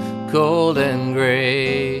tomb cold and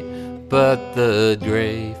grey, but the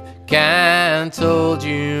grave can't hold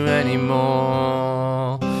you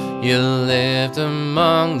anymore. You lived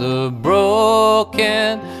among the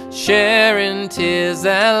broken, sharing tears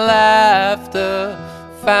and laughter,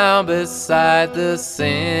 found beside the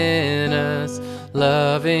sinners,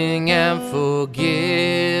 loving and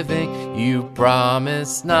forgiving. You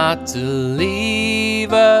promised not to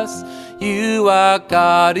leave us. You are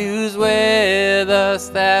God who's with us.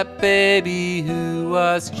 That baby who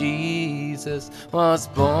was Jesus was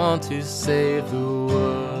born to save the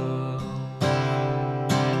world.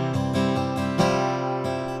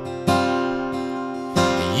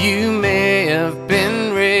 You may have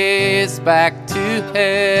been raised back to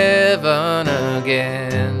heaven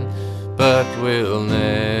again, but we'll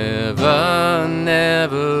never,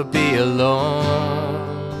 never be alone.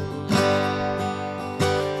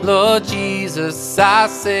 Lord Jesus, our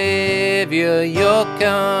Savior, you're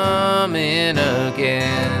coming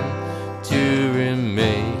again to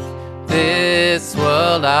remake this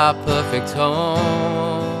world our perfect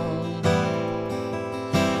home.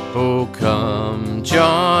 Oh, come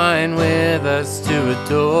join with us to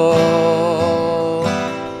adore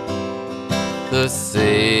the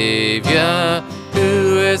Savior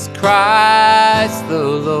who is Christ Christ the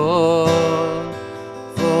Lord,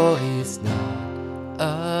 for he's not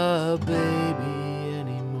a baby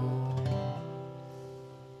anymore.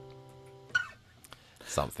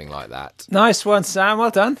 Something like that. Nice one, Sam. Well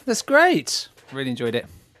done. That's great. Really enjoyed it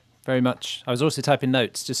very much. I was also typing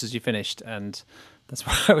notes just as you finished, and that's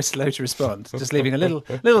why I was slow to respond. Just leaving a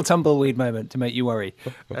little tumbleweed moment to make you worry.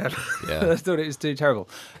 Yeah. I thought it was too terrible.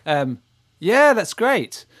 Yeah, that's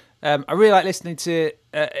great. I really like listening to.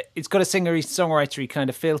 It's got a singery, songwritery kind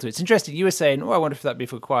of feel to it. It's interesting. You were saying, "Oh, I wonder if that'd be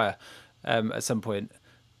for choir at some point,"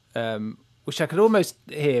 which I could almost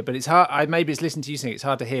hear, but it's hard. Maybe it's listening to you sing. It's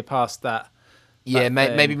hard to hear past that. Yeah,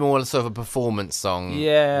 maybe more sort of a performance song,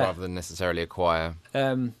 rather than necessarily a choir.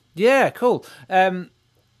 Yeah, cool. Do you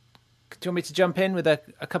want me to jump in with a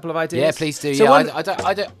couple of ideas? Yeah, please do. So I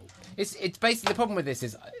don't. It's basically the problem with this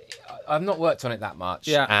is I've not worked on it that much,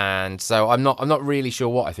 and so I'm not really sure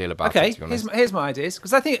what I feel about it. To be honest. Here's my ideas,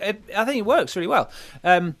 because I think it works really well.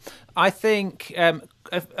 I think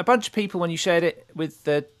a bunch of people, when you shared it with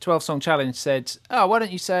the 12-song challenge, said, "Oh, why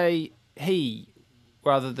don't you say he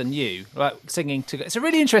rather than you, like singing to?" It's a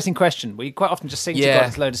really interesting question. We quite often just sing to God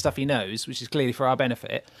this load of stuff he knows, which is clearly for our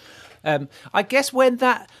benefit. I guess when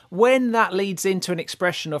that leads into an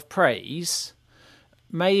expression of praise,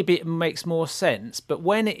 maybe it makes more sense. But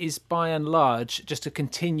when it is by and large just a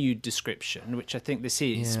continued description, which I think this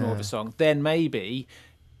is more of a song, then maybe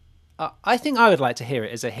I think I would like to hear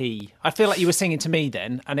it as a he. I feel like you were singing to me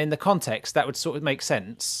then, and in the context that would sort of make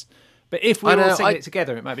sense. But if we were all singing it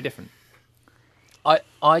together, it might be different.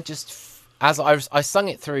 I just, as I sung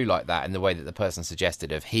it through like that in the way that the person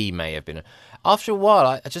suggested of he may have been. After a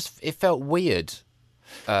while, it felt weird.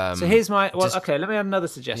 So here's my... Well, okay, let me have another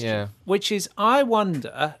suggestion, which is I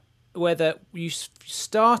wonder whether you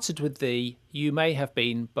started with the you may have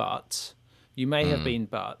been but,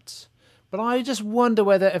 but I just wonder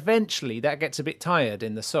whether eventually that gets a bit tired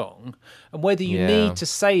in the song, and whether you need to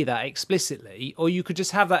say that explicitly, or you could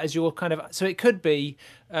just have that as your kind of... So it could be...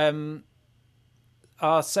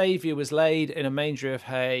 our Saviour was laid in a manger of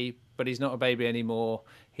hay, but he's not a baby anymore.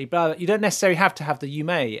 You don't necessarily have to have the "you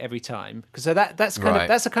may" every time, because that's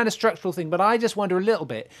a kind of structural thing. But I just wonder a little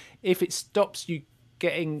bit if it stops you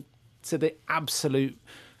getting to the absolute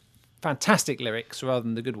fantastic lyrics rather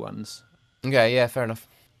than the good ones. Okay, yeah, fair enough.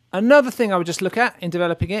 Another thing I would just look at in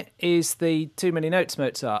developing it is the "too many notes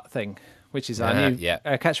Mozart" thing, which is our new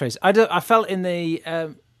catchphrase. I felt in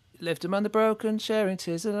the. Lived among the broken, sharing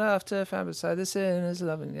tears and laughter, found beside the sinners,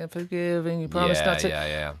 loving and forgiving. You promised not to.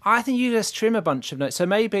 Yeah. I think you just trim a bunch of notes. So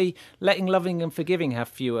maybe letting loving and forgiving have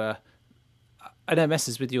fewer. I know it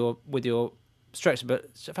messes with your structure,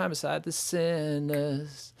 but found beside the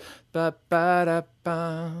sinners.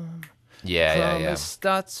 Ba-ba-da-bum. Promised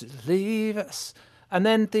not to leave us. And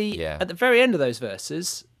then at the very end of those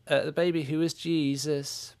verses. The baby who is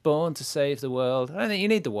Jesus, born to save the world. I don't think you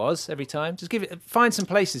need the was every time. Just find some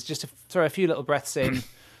places just to throw a few little breaths in.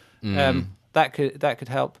 That could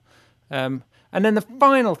help. And then the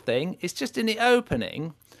final thing is just in the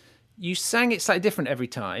opening, you sang it slightly different every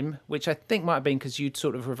time, which I think might have been because you'd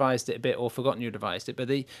sort of revised it a bit or forgotten you'd revised it. But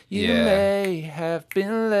you may have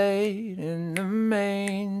been laid in the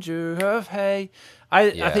manger of hay.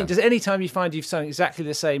 I think just any time you find you've sung exactly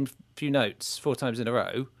the same few notes 4 times in a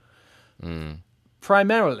row,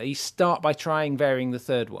 primarily start by trying varying the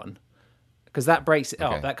third one, because that breaks it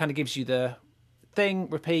up. That kind of gives you the thing,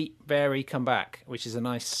 repeat, vary, come back, which is a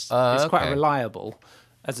nice. It's quite reliable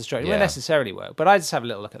as a structure. It won't necessarily work, but I just have a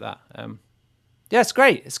little look at that. It's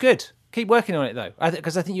great. It's good. Keep working on it though,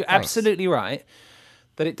 because I think you're absolutely right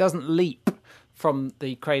that it doesn't leap from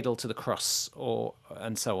the cradle to the cross,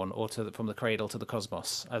 and so on, or from the cradle to the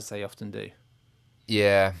cosmos, as they often do.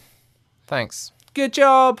 Yeah. Thanks. Good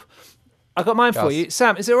job. I got mine for you.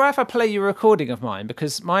 Sam, is it all right if I play you a recording of mine?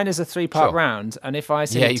 Because mine is a 3-part round, and if I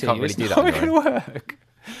sing it to you, it's not going to work.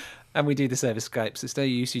 And we do the service Skype, so it's no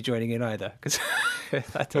use you joining in either, because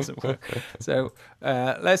that doesn't work. So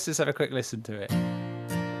let's just have a quick listen to it.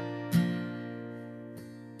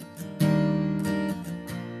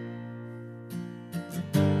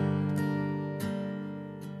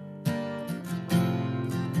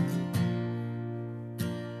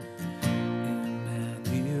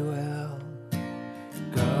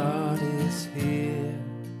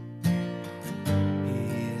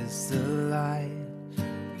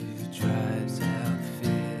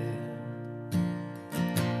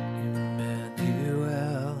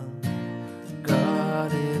 God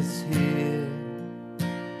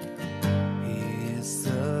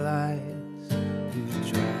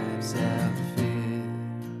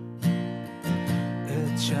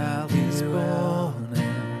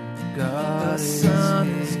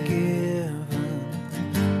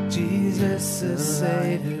Jesus, the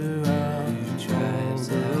Savior of all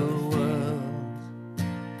the world.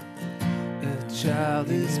 A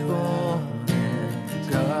child is born,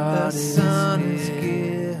 and God, the Son is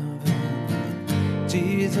given.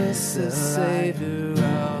 Jesus, the Savior of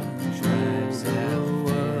all the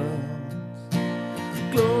world.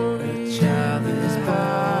 Glory, a child is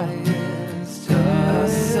highest, the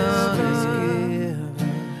Son is given.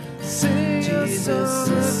 Sing Jesus,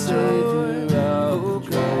 the Savior of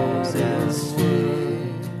God is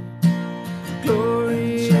here.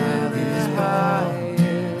 Glory, a child is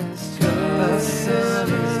highest, the Son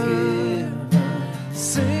is given.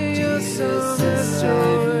 Sing Jesus, the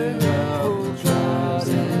Savior of God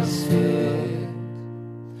is here.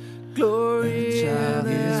 Glory, a child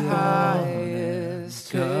is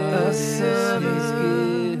highest, the Son is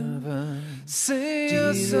given. Sing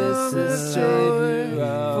Jesus, the Savior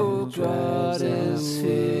of God is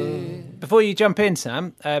here. Before you jump in,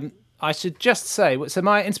 Sam, I should just say, so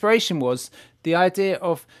my inspiration was the idea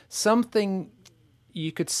of something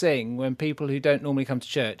you could sing when people who don't normally come to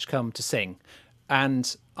church come to sing.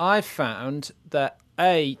 And I've found that,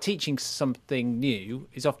 teaching something new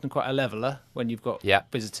is often quite a leveller when you've got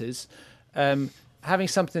visitors. Having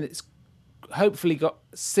something that's hopefully got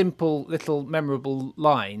simple little memorable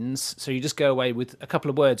lines, so you just go away with a couple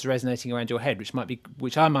of words resonating around your head,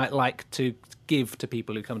 which I might like to give to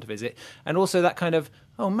people who come to visit, and also that kind of,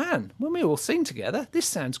 oh man, when we all sing together, this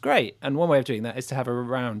sounds great. And one way of doing that is to have a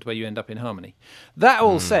round where you end up in harmony. That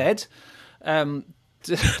all said,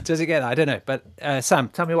 does it get that? I don't know, but Sam,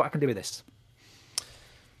 tell me what I can do with this.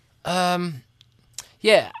 One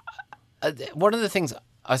of the things,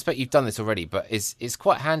 I expect you've done this already, but it's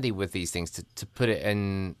quite handy with these things to put it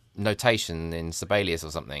in notation in Sibelius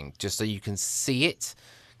or something, just so you can see it.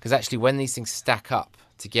 Because actually, when these things stack up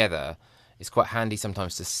together, it's quite handy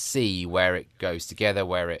sometimes to see where it goes together,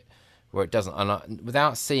 where it doesn't. And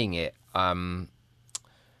without seeing it,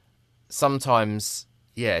 sometimes,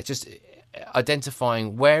 just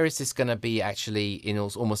identifying where is this going to be actually in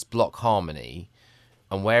almost block harmony,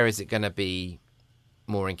 and where is it going to be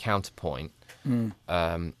more in counterpoint.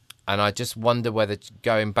 And I just wonder whether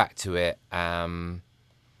going back to it and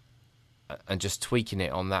just tweaking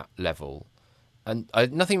it on that level, and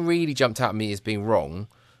nothing really jumped out at me as being wrong.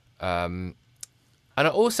 And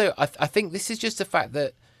I think this is just the fact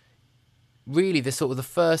that really the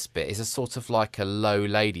first bit is a sort of like a low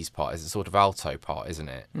ladies part, is a sort of alto part, isn't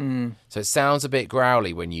it? So it sounds a bit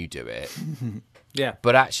growly when you do it. Yeah.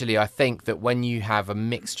 But actually, I think that when you have a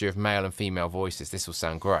mixture of male and female voices, this will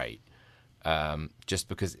sound great. Just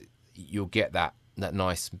because you'll get that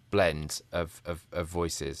nice blend of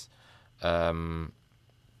voices. No,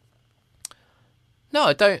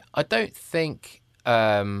 I don't think.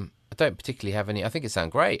 I don't particularly have any. I think it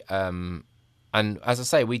sounds great. And as I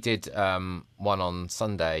say, we did one on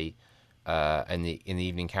Sunday in the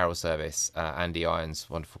evening carol service. Andy Irons,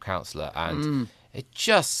 wonderful counsellor, and it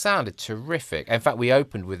just sounded terrific. In fact, we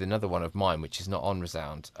opened with another one of mine, which is not on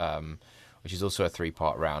Resound, which is also a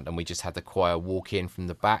 3-part round, and we just had the choir walk in from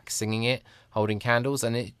the back singing it, holding candles,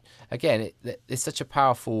 and it's such a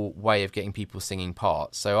powerful way of getting people singing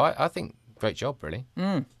parts. So I think great job, really.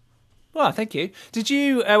 Well, thank you. Did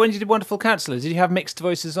you, when you did Wonderful Counsellor, did you have mixed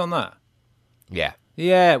voices on that?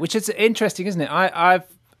 Yeah, which is interesting, isn't it? I've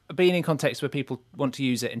been in contexts where people want to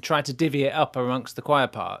use it and try to divvy it up amongst the choir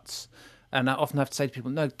parts, and I often have to say to people,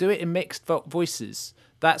 no, do it in mixed voices.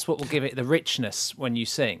 That's what will give it the richness when you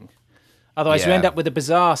sing. Otherwise, you end up with a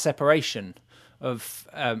bizarre separation of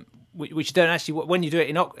which you don't actually. When you do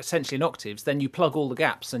it essentially in octaves, then you plug all the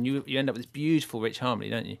gaps, and you end up with this beautiful, rich harmony,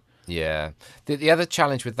 don't you? Yeah. The other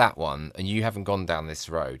challenge with that one, and you haven't gone down this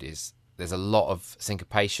road, is there's a lot of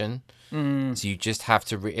syncopation. So you just have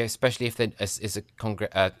to, especially if there is a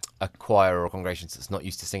choir or a congregation that's not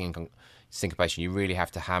used to singing syncopation, you really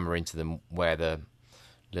have to hammer into them where the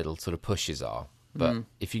little sort of pushes are. But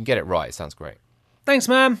if you can get it right, it sounds great. Thanks,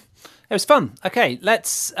 man. It was fun. Okay,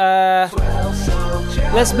 let's move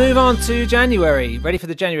on to January. Ready for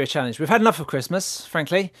the January challenge? We've had enough of Christmas,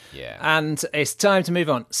 frankly. Yeah. And it's time to move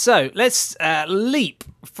on. So let's leap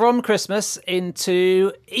from Christmas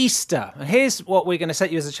into Easter. And here's what we're going to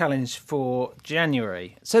set you as a challenge for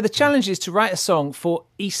January. So the challenge is to write a song for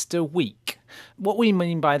Easter week. What we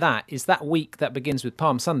mean by that is that week that begins with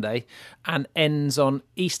Palm Sunday and ends on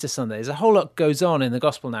Easter Sunday. There's a whole lot goes on in the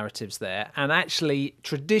gospel narratives there. And actually,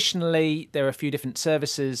 traditionally, there are a few different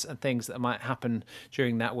services and things that might happen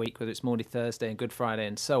during that week, whether it's Maundy Thursday and Good Friday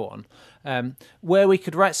and so on, where we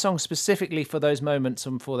could write songs specifically for those moments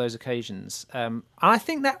and for those occasions. I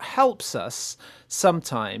think that helps us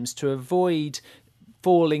sometimes to avoid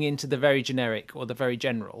falling into the very generic or the very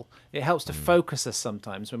general. It helps to focus us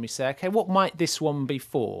sometimes when we say, okay, what might this one be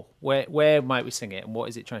for? Where might we sing it, and what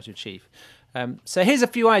is it trying to achieve? So here's a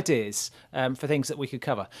few ideas for things that we could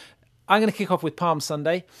cover. I'm going to kick off with Palm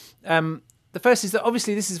Sunday. The first is that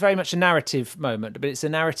obviously this is very much a narrative moment, but it's a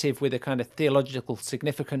narrative with a kind of theological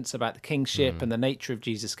significance about the kingship and the nature of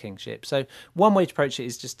Jesus' kingship. So one way to approach it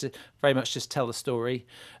is just to very much just tell the story.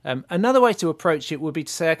 Another way to approach it would be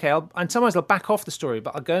to say, okay, and sometimes I'll back off the story,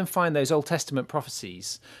 but I'll go and find those Old Testament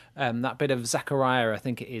prophecies, that bit of Zechariah, I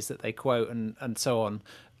think it is, that they quote and so on.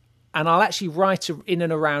 And I'll actually write in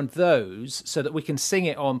and around those so that we can sing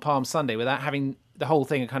it on Palm Sunday without having the whole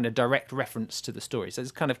thing a kind of direct reference to the story. So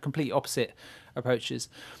it's kind of complete opposite approaches.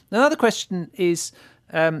 Another question is,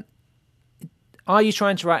 are you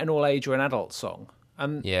trying to write an all-age or an adult song?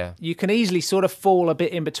 And you can easily sort of fall a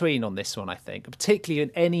bit in between on this one, I think, particularly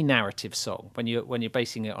in any narrative song when you're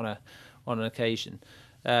basing it on an occasion.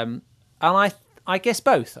 And I guess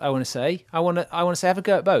both. I want to say have a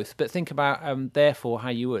go at both, but think about therefore how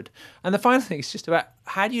you would. And the final thing is just about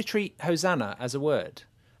how do you treat Hosanna as a word?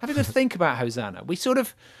 Have a good think about Hosanna. We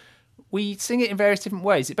sing it in various different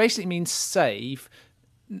ways. It basically means save.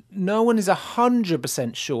 No one is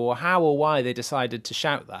 100% sure how or why they decided to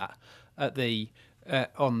shout that at the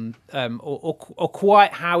or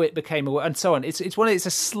quite how it became a word and so on. It's a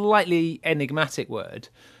slightly enigmatic word.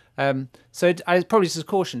 So I probably just a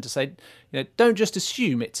caution to say, don't just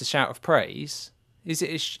assume it's a shout of praise. Is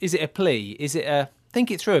it a plea? Is it a think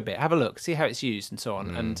it through a bit, have a look, see how it's used and so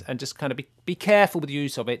on, and just kind of be careful with the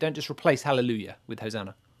use of it. Don't just replace hallelujah with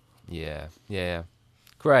Hosanna. Yeah.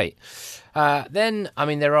 Great. Then, I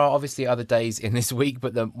mean, there are obviously other days in this week,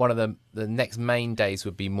 but one of the next main days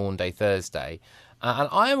would be Maundy Thursday. And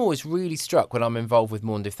I am always really struck when I'm involved with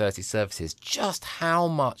Maundy Thursday services, just how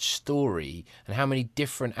much story and how many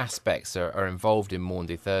different aspects are involved in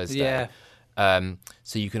Maundy Thursday. Yeah.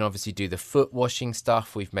 So you can obviously do the foot washing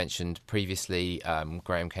stuff we've mentioned previously.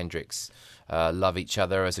 Graham Kendrick's Love Each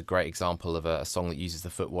Other as a great example of a song that uses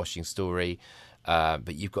the foot washing story.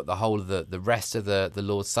 But you've got the whole of the rest of the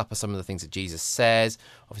Lord's Supper, some of the things that Jesus says,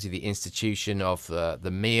 obviously the institution of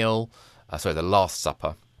the meal, the Last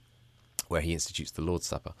Supper, where he institutes the Lord's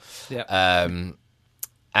Supper. Yeah.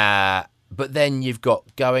 But then you've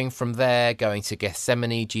got going to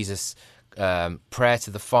Gethsemane, Jesus' prayer to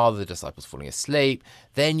the Father, the disciples falling asleep.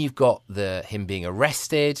 Then you've got him being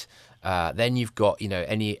arrested. Then you've got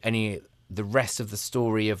the rest of the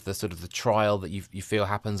story of the sort of the trial that you feel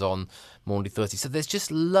happens on Maundy Thursday. So there's just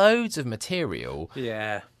loads of material.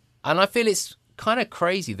 Yeah. And I feel it's kind of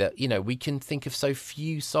crazy that we can think of so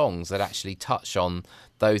few songs that actually touch on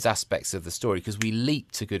those aspects of the story, because we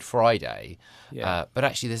leap to Good Friday. Yeah. But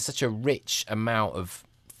actually there's such a rich amount of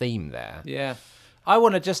theme there. Yeah. I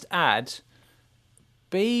want to just add,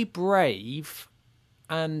 be brave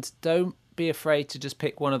and don't be afraid to just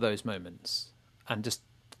pick one of those moments and just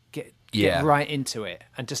get right into it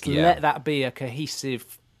and just let that be a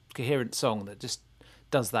coherent song that just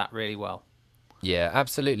does that really well. Yeah,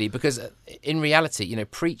 absolutely. Because in reality,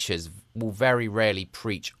 preachers will very rarely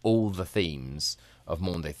preach all the themes of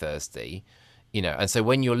Maundy Thursday, and so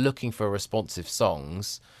when you're looking for responsive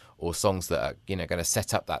songs or songs that are, going to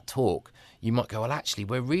set up that talk, you might go, well, actually,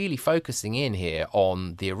 we're really focusing in here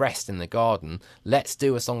on the arrest in the garden. Let's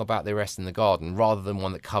do a song about the arrest in the garden rather than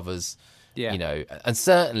one that covers, and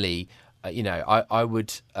certainly, I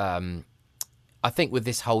would, I think with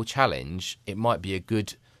this whole challenge, it might be a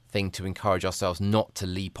good thing to encourage ourselves not to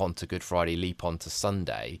leap onto Good Friday, leap onto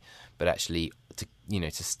Sunday, but actually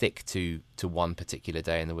to stick to one particular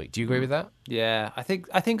day in the week. Do you agree with that? Yeah, I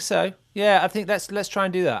think so. Yeah, I think let's try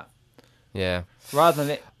and do that. Yeah. Rather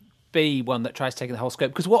than it be one that tries taking the whole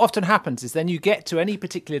scope. Because what often happens is then you get to any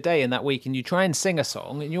particular day in that week and you try and sing a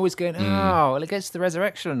song and you're always going, well, it gets to the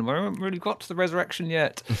resurrection. We haven't really got to the resurrection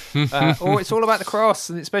yet. Or it's all about the cross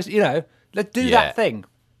and it's supposed to, let's do that thing.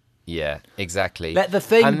 Yeah, exactly. Let the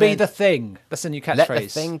thing be the thing. That's a new catchphrase. Let the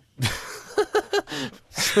thing...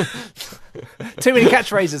 Too many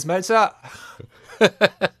catchphrases, Mozart.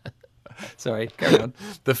 Sorry, carry on.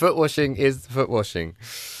 The foot washing is the foot washing.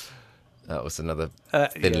 That was another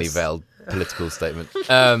thinly veiled political statement.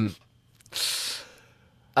 So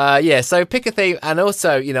pick a theme and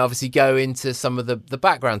also, obviously go into some of the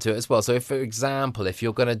background to it as well. So if, for example, if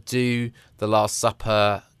you're going to do the Last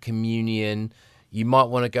Supper, communion, you might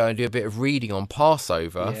want to go and do a bit of reading on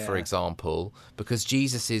Passover, for example, because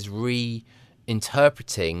Jesus is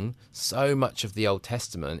reinterpreting so much of the Old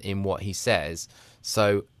Testament in what he says.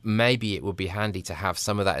 So maybe it would be handy to have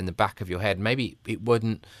some of that in the back of your head. Maybe it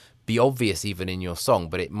wouldn't be obvious even in your song,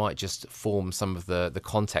 but it might just form some of the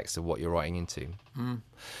context of what you're writing into.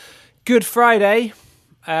 Good Friday.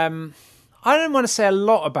 I don't want to say a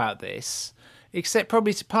lot about this, except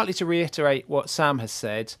probably partly to reiterate what Sam has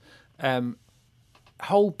said.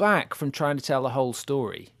 Hold back from trying to tell the whole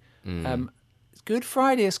story. Good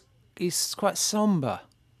Friday is quite somber.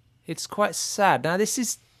 It's quite sad. Now, this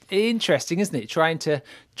is interesting, isn't it? Trying to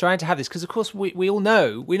have this, because of course we all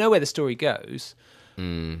know where the story goes,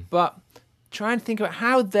 but try and think about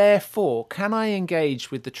how, therefore, can I engage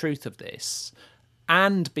with the truth of this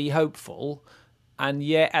and be hopeful, and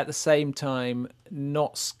yet at the same time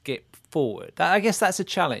not skip forward. I guess that's a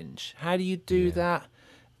challenge. How do you do that?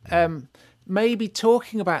 Maybe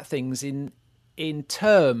talking about things in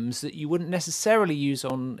terms that you wouldn't necessarily use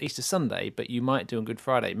on Easter Sunday, but you might do on Good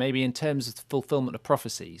Friday, maybe in terms of the fulfillment of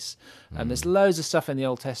prophecies. There's loads of stuff in the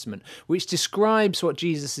Old Testament which describes what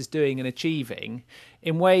Jesus is doing and achieving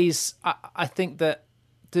in ways I think that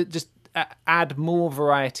just add more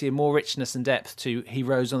variety and more richness and depth to he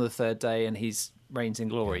rose on the third day and he's reigns in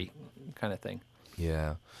glory kind of thing.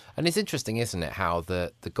 Yeah. And it's interesting, isn't it, how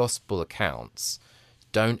the gospel accounts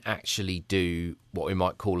don't actually do what we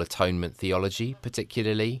might call atonement theology,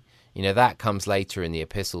 particularly. You know, that comes later in the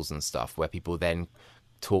epistles and stuff, where people then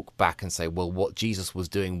talk back and say, well, what Jesus was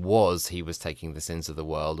doing was he was taking the sins of the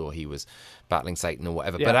world, or he was battling Satan or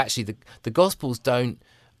whatever. But actually the gospels don't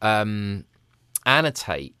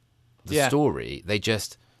annotate the story. They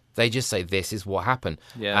just say this is what happened.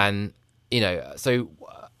 Yeah. And, you know, so,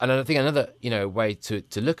 and I think another, you know, way to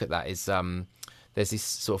look at that is there's this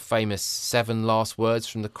sort of famous 7 last words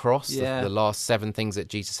from the cross, the last 7 things that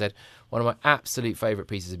Jesus said. One of my absolute favourite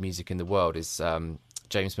pieces of music in the world is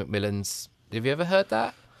James Macmillan's. Have you ever heard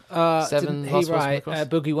that? 7 last words from the cross?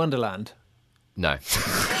 Boogie Wonderland? No.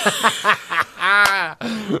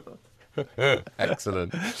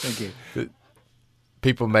 Excellent. Thank you.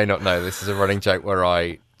 People may not know this is a running joke where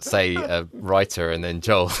I say a writer and then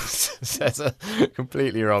Joel says a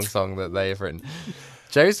completely wrong song that they have written.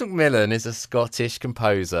 James Macmillan is a Scottish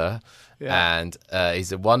composer, and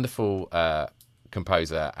he's a wonderful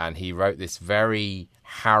composer, and he wrote this very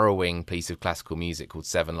harrowing piece of classical music called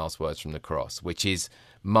 7 Last Words from the Cross, which is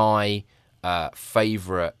my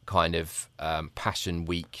favourite kind of Passion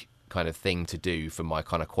Week kind of thing to do for my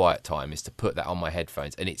kind of quiet time, is to put that on my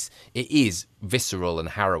headphones. And it is visceral and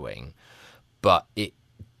harrowing, but it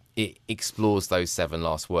explores those 7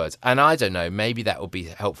 last words. And I don't know, maybe that would be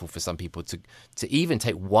helpful for some people to even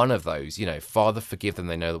take one of those, you know, Father, forgive them,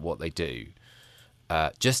 they know what they do.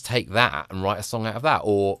 Just take that and write a song out of that.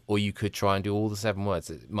 Or you could try and do all the 7 words.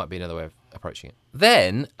 It might be another way of approaching it.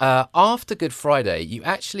 Then, after Good Friday, you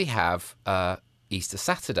actually have Easter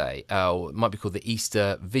Saturday, or it might be called the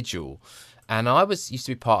Easter Vigil. And I used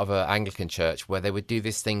to be part of an Anglican church where they would do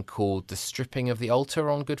this thing called the stripping of the altar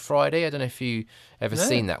on Good Friday. I don't know if you ever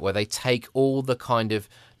seen that, where they take all the kind of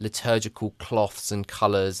liturgical cloths and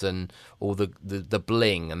colours and all the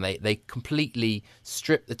bling, and they completely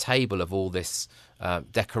strip the table of all this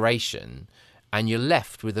decoration, and you're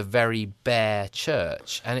left with a very bare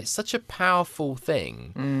church. And it's such a powerful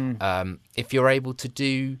thing if you're able to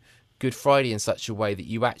do Good Friday in such a way that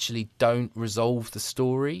you actually don't resolve the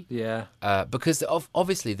story. Yeah. Because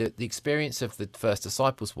obviously the experience of the first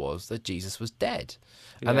disciples was that Jesus was dead.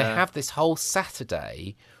 And they have this whole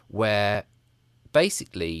Saturday where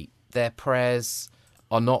basically their prayers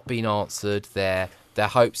are not being answered, their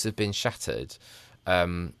hopes have been shattered.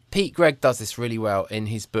 Pete Greig does this really well in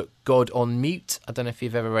his book God on Mute. I don't know if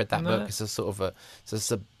you've ever read that book. It's a sort of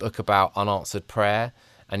it's a book about unanswered prayer,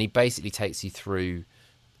 and he basically takes you through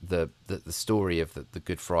the story of the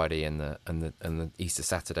Good Friday and the Easter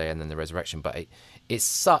Saturday and then the resurrection. But it's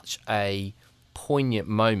such a poignant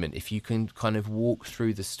moment if you can kind of walk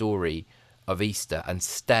through the story of Easter and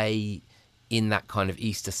stay in that kind of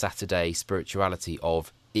Easter Saturday spirituality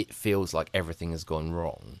of it feels like everything has gone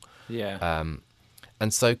wrong. Yeah.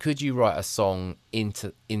 And so could you write a song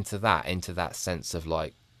into that sense of,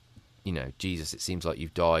 like, you know, Jesus, it seems like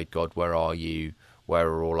you've died. God, where are you? Where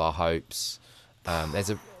are all our hopes? There's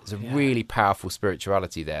a really powerful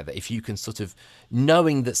spirituality there that if you can sort of,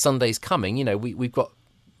 knowing that Sunday's coming, you know, we've got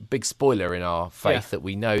big spoiler in our faith that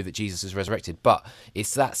we know that Jesus is resurrected, but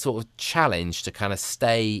it's that sort of challenge to kind of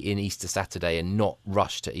stay in Easter Saturday and not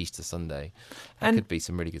rush to Easter Sunday. That could be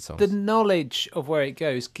some really good songs. The knowledge of where it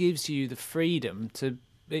goes gives you the freedom to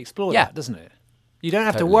explore that, doesn't it? You don't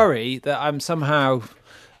have to worry that I'm somehow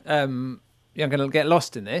I'm going to get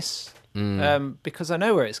lost in this because I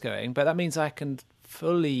know where it's going, but that means I can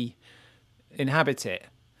fully inhabit it.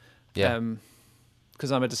 Yeah.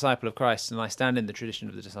 Because I'm a disciple of Christ and I stand in the tradition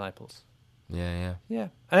of the disciples. Yeah. Yeah.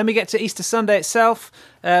 And then we get to Easter Sunday itself.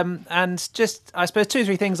 And just, I suppose, 2 or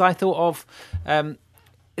 3 things I thought of.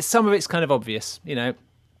 Some of it's kind of obvious,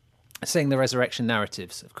 seeing the resurrection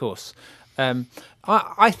narratives, of course.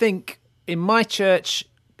 I think in my church,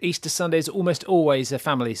 Easter Sunday is almost always a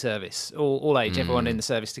family service, all age, everyone in the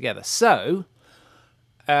service together. So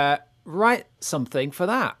write something for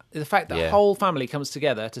that. The fact that the whole family comes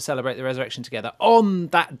together to celebrate the resurrection together on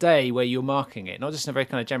that day where you're marking it, not just in a very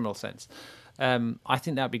kind of general sense. I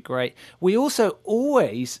think that would be great. We also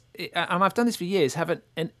always, and I've done this for years, have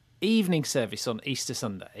an evening service on Easter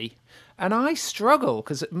Sunday. And I struggle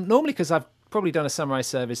because I've probably done a sunrise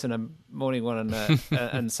service and a morning one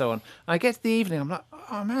and so on. I get to the evening, I'm like,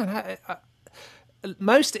 oh man,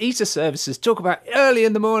 most Easter services talk about early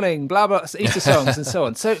in the morning, blah, blah, Easter songs and so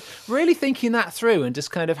on. So really thinking that through and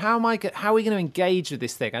just kind of how are we going to engage with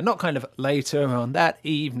this thing? And not kind of later on that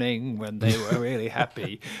evening when they were really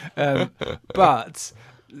happy, but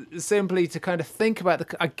simply to kind of think about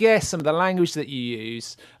some of the language that you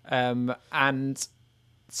use, and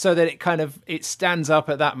so that it stands up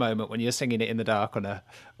at that moment when you're singing it in the dark on a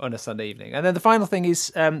Sunday evening. And then the final thing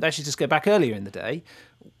is actually just go back earlier in the day.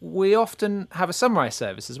 We often have a sunrise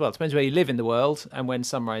service as well. It depends where you live in the world and when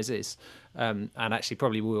sunrise is. And actually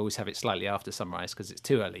probably we always have it slightly after sunrise because it's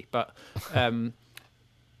too early. But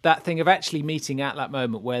that thing of actually meeting at that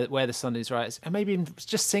moment where the sun is rising, and maybe even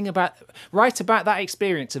just write about that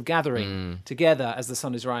experience of gathering together as the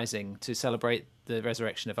sun is rising to celebrate the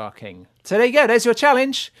resurrection of our King. So there you go. There's your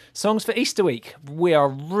challenge. Songs for Easter week. We are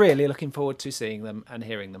really looking forward to seeing them and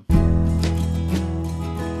hearing them.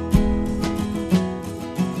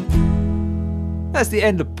 That's the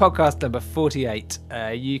end of podcast number 48.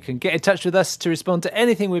 You can get in touch with us to respond to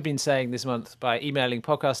anything we've been saying this month by emailing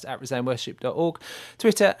podcast@resignworship.org,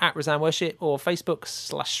 Twitter @resignworship, or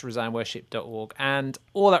Facebook/resignworship.org. And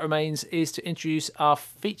all that remains is to introduce our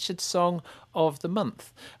featured song of the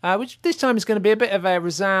month, which this time is going to be a bit of a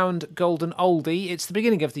resound golden oldie. It's the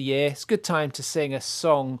beginning of the year. It's a good time to sing a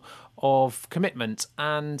song of commitment.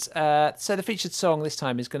 And so the featured song this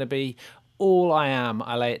time is going to be All I Am,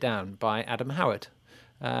 I Lay It Down by Adam Howard.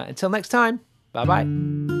 Until next time, bye-bye.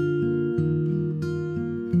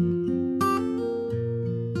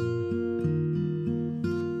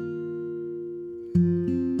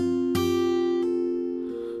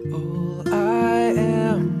 All I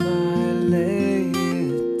am, I lay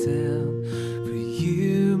it down for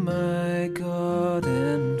you, my God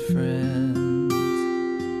and friend.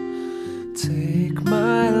 Take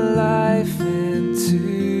my life into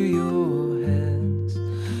your hands.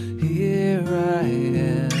 Here I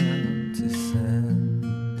am to send.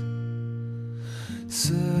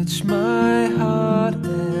 Search my heart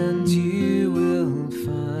and you will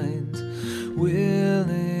find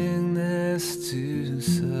willingness to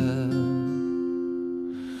serve.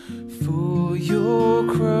 For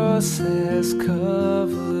your cross has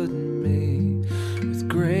covered me with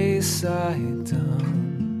grace I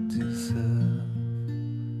don't deserve.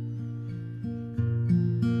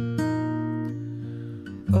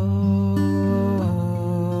 Oh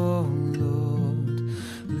Lord,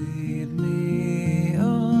 lead me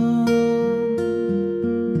on.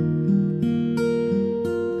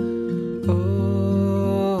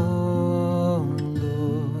 Oh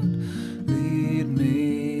Lord, lead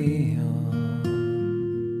me on.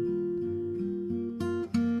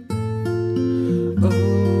 Oh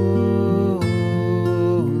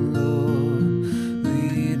Lord,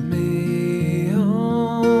 lead me on.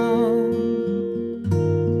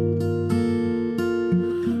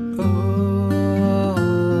 Oh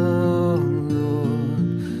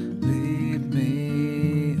Lord, lead me on.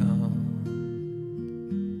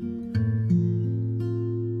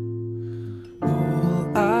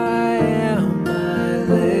 All I am, I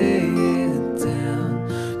lay it down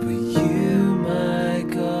for you, my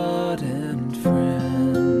God and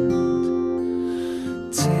friend.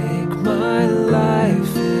 Take my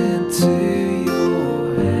life into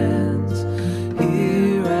your hands.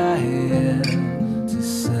 Here I am to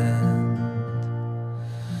send.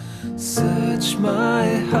 Search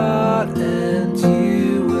my heart and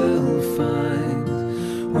you will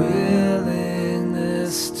find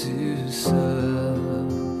willingness to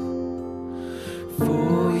serve.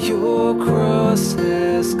 For your cross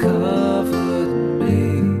has come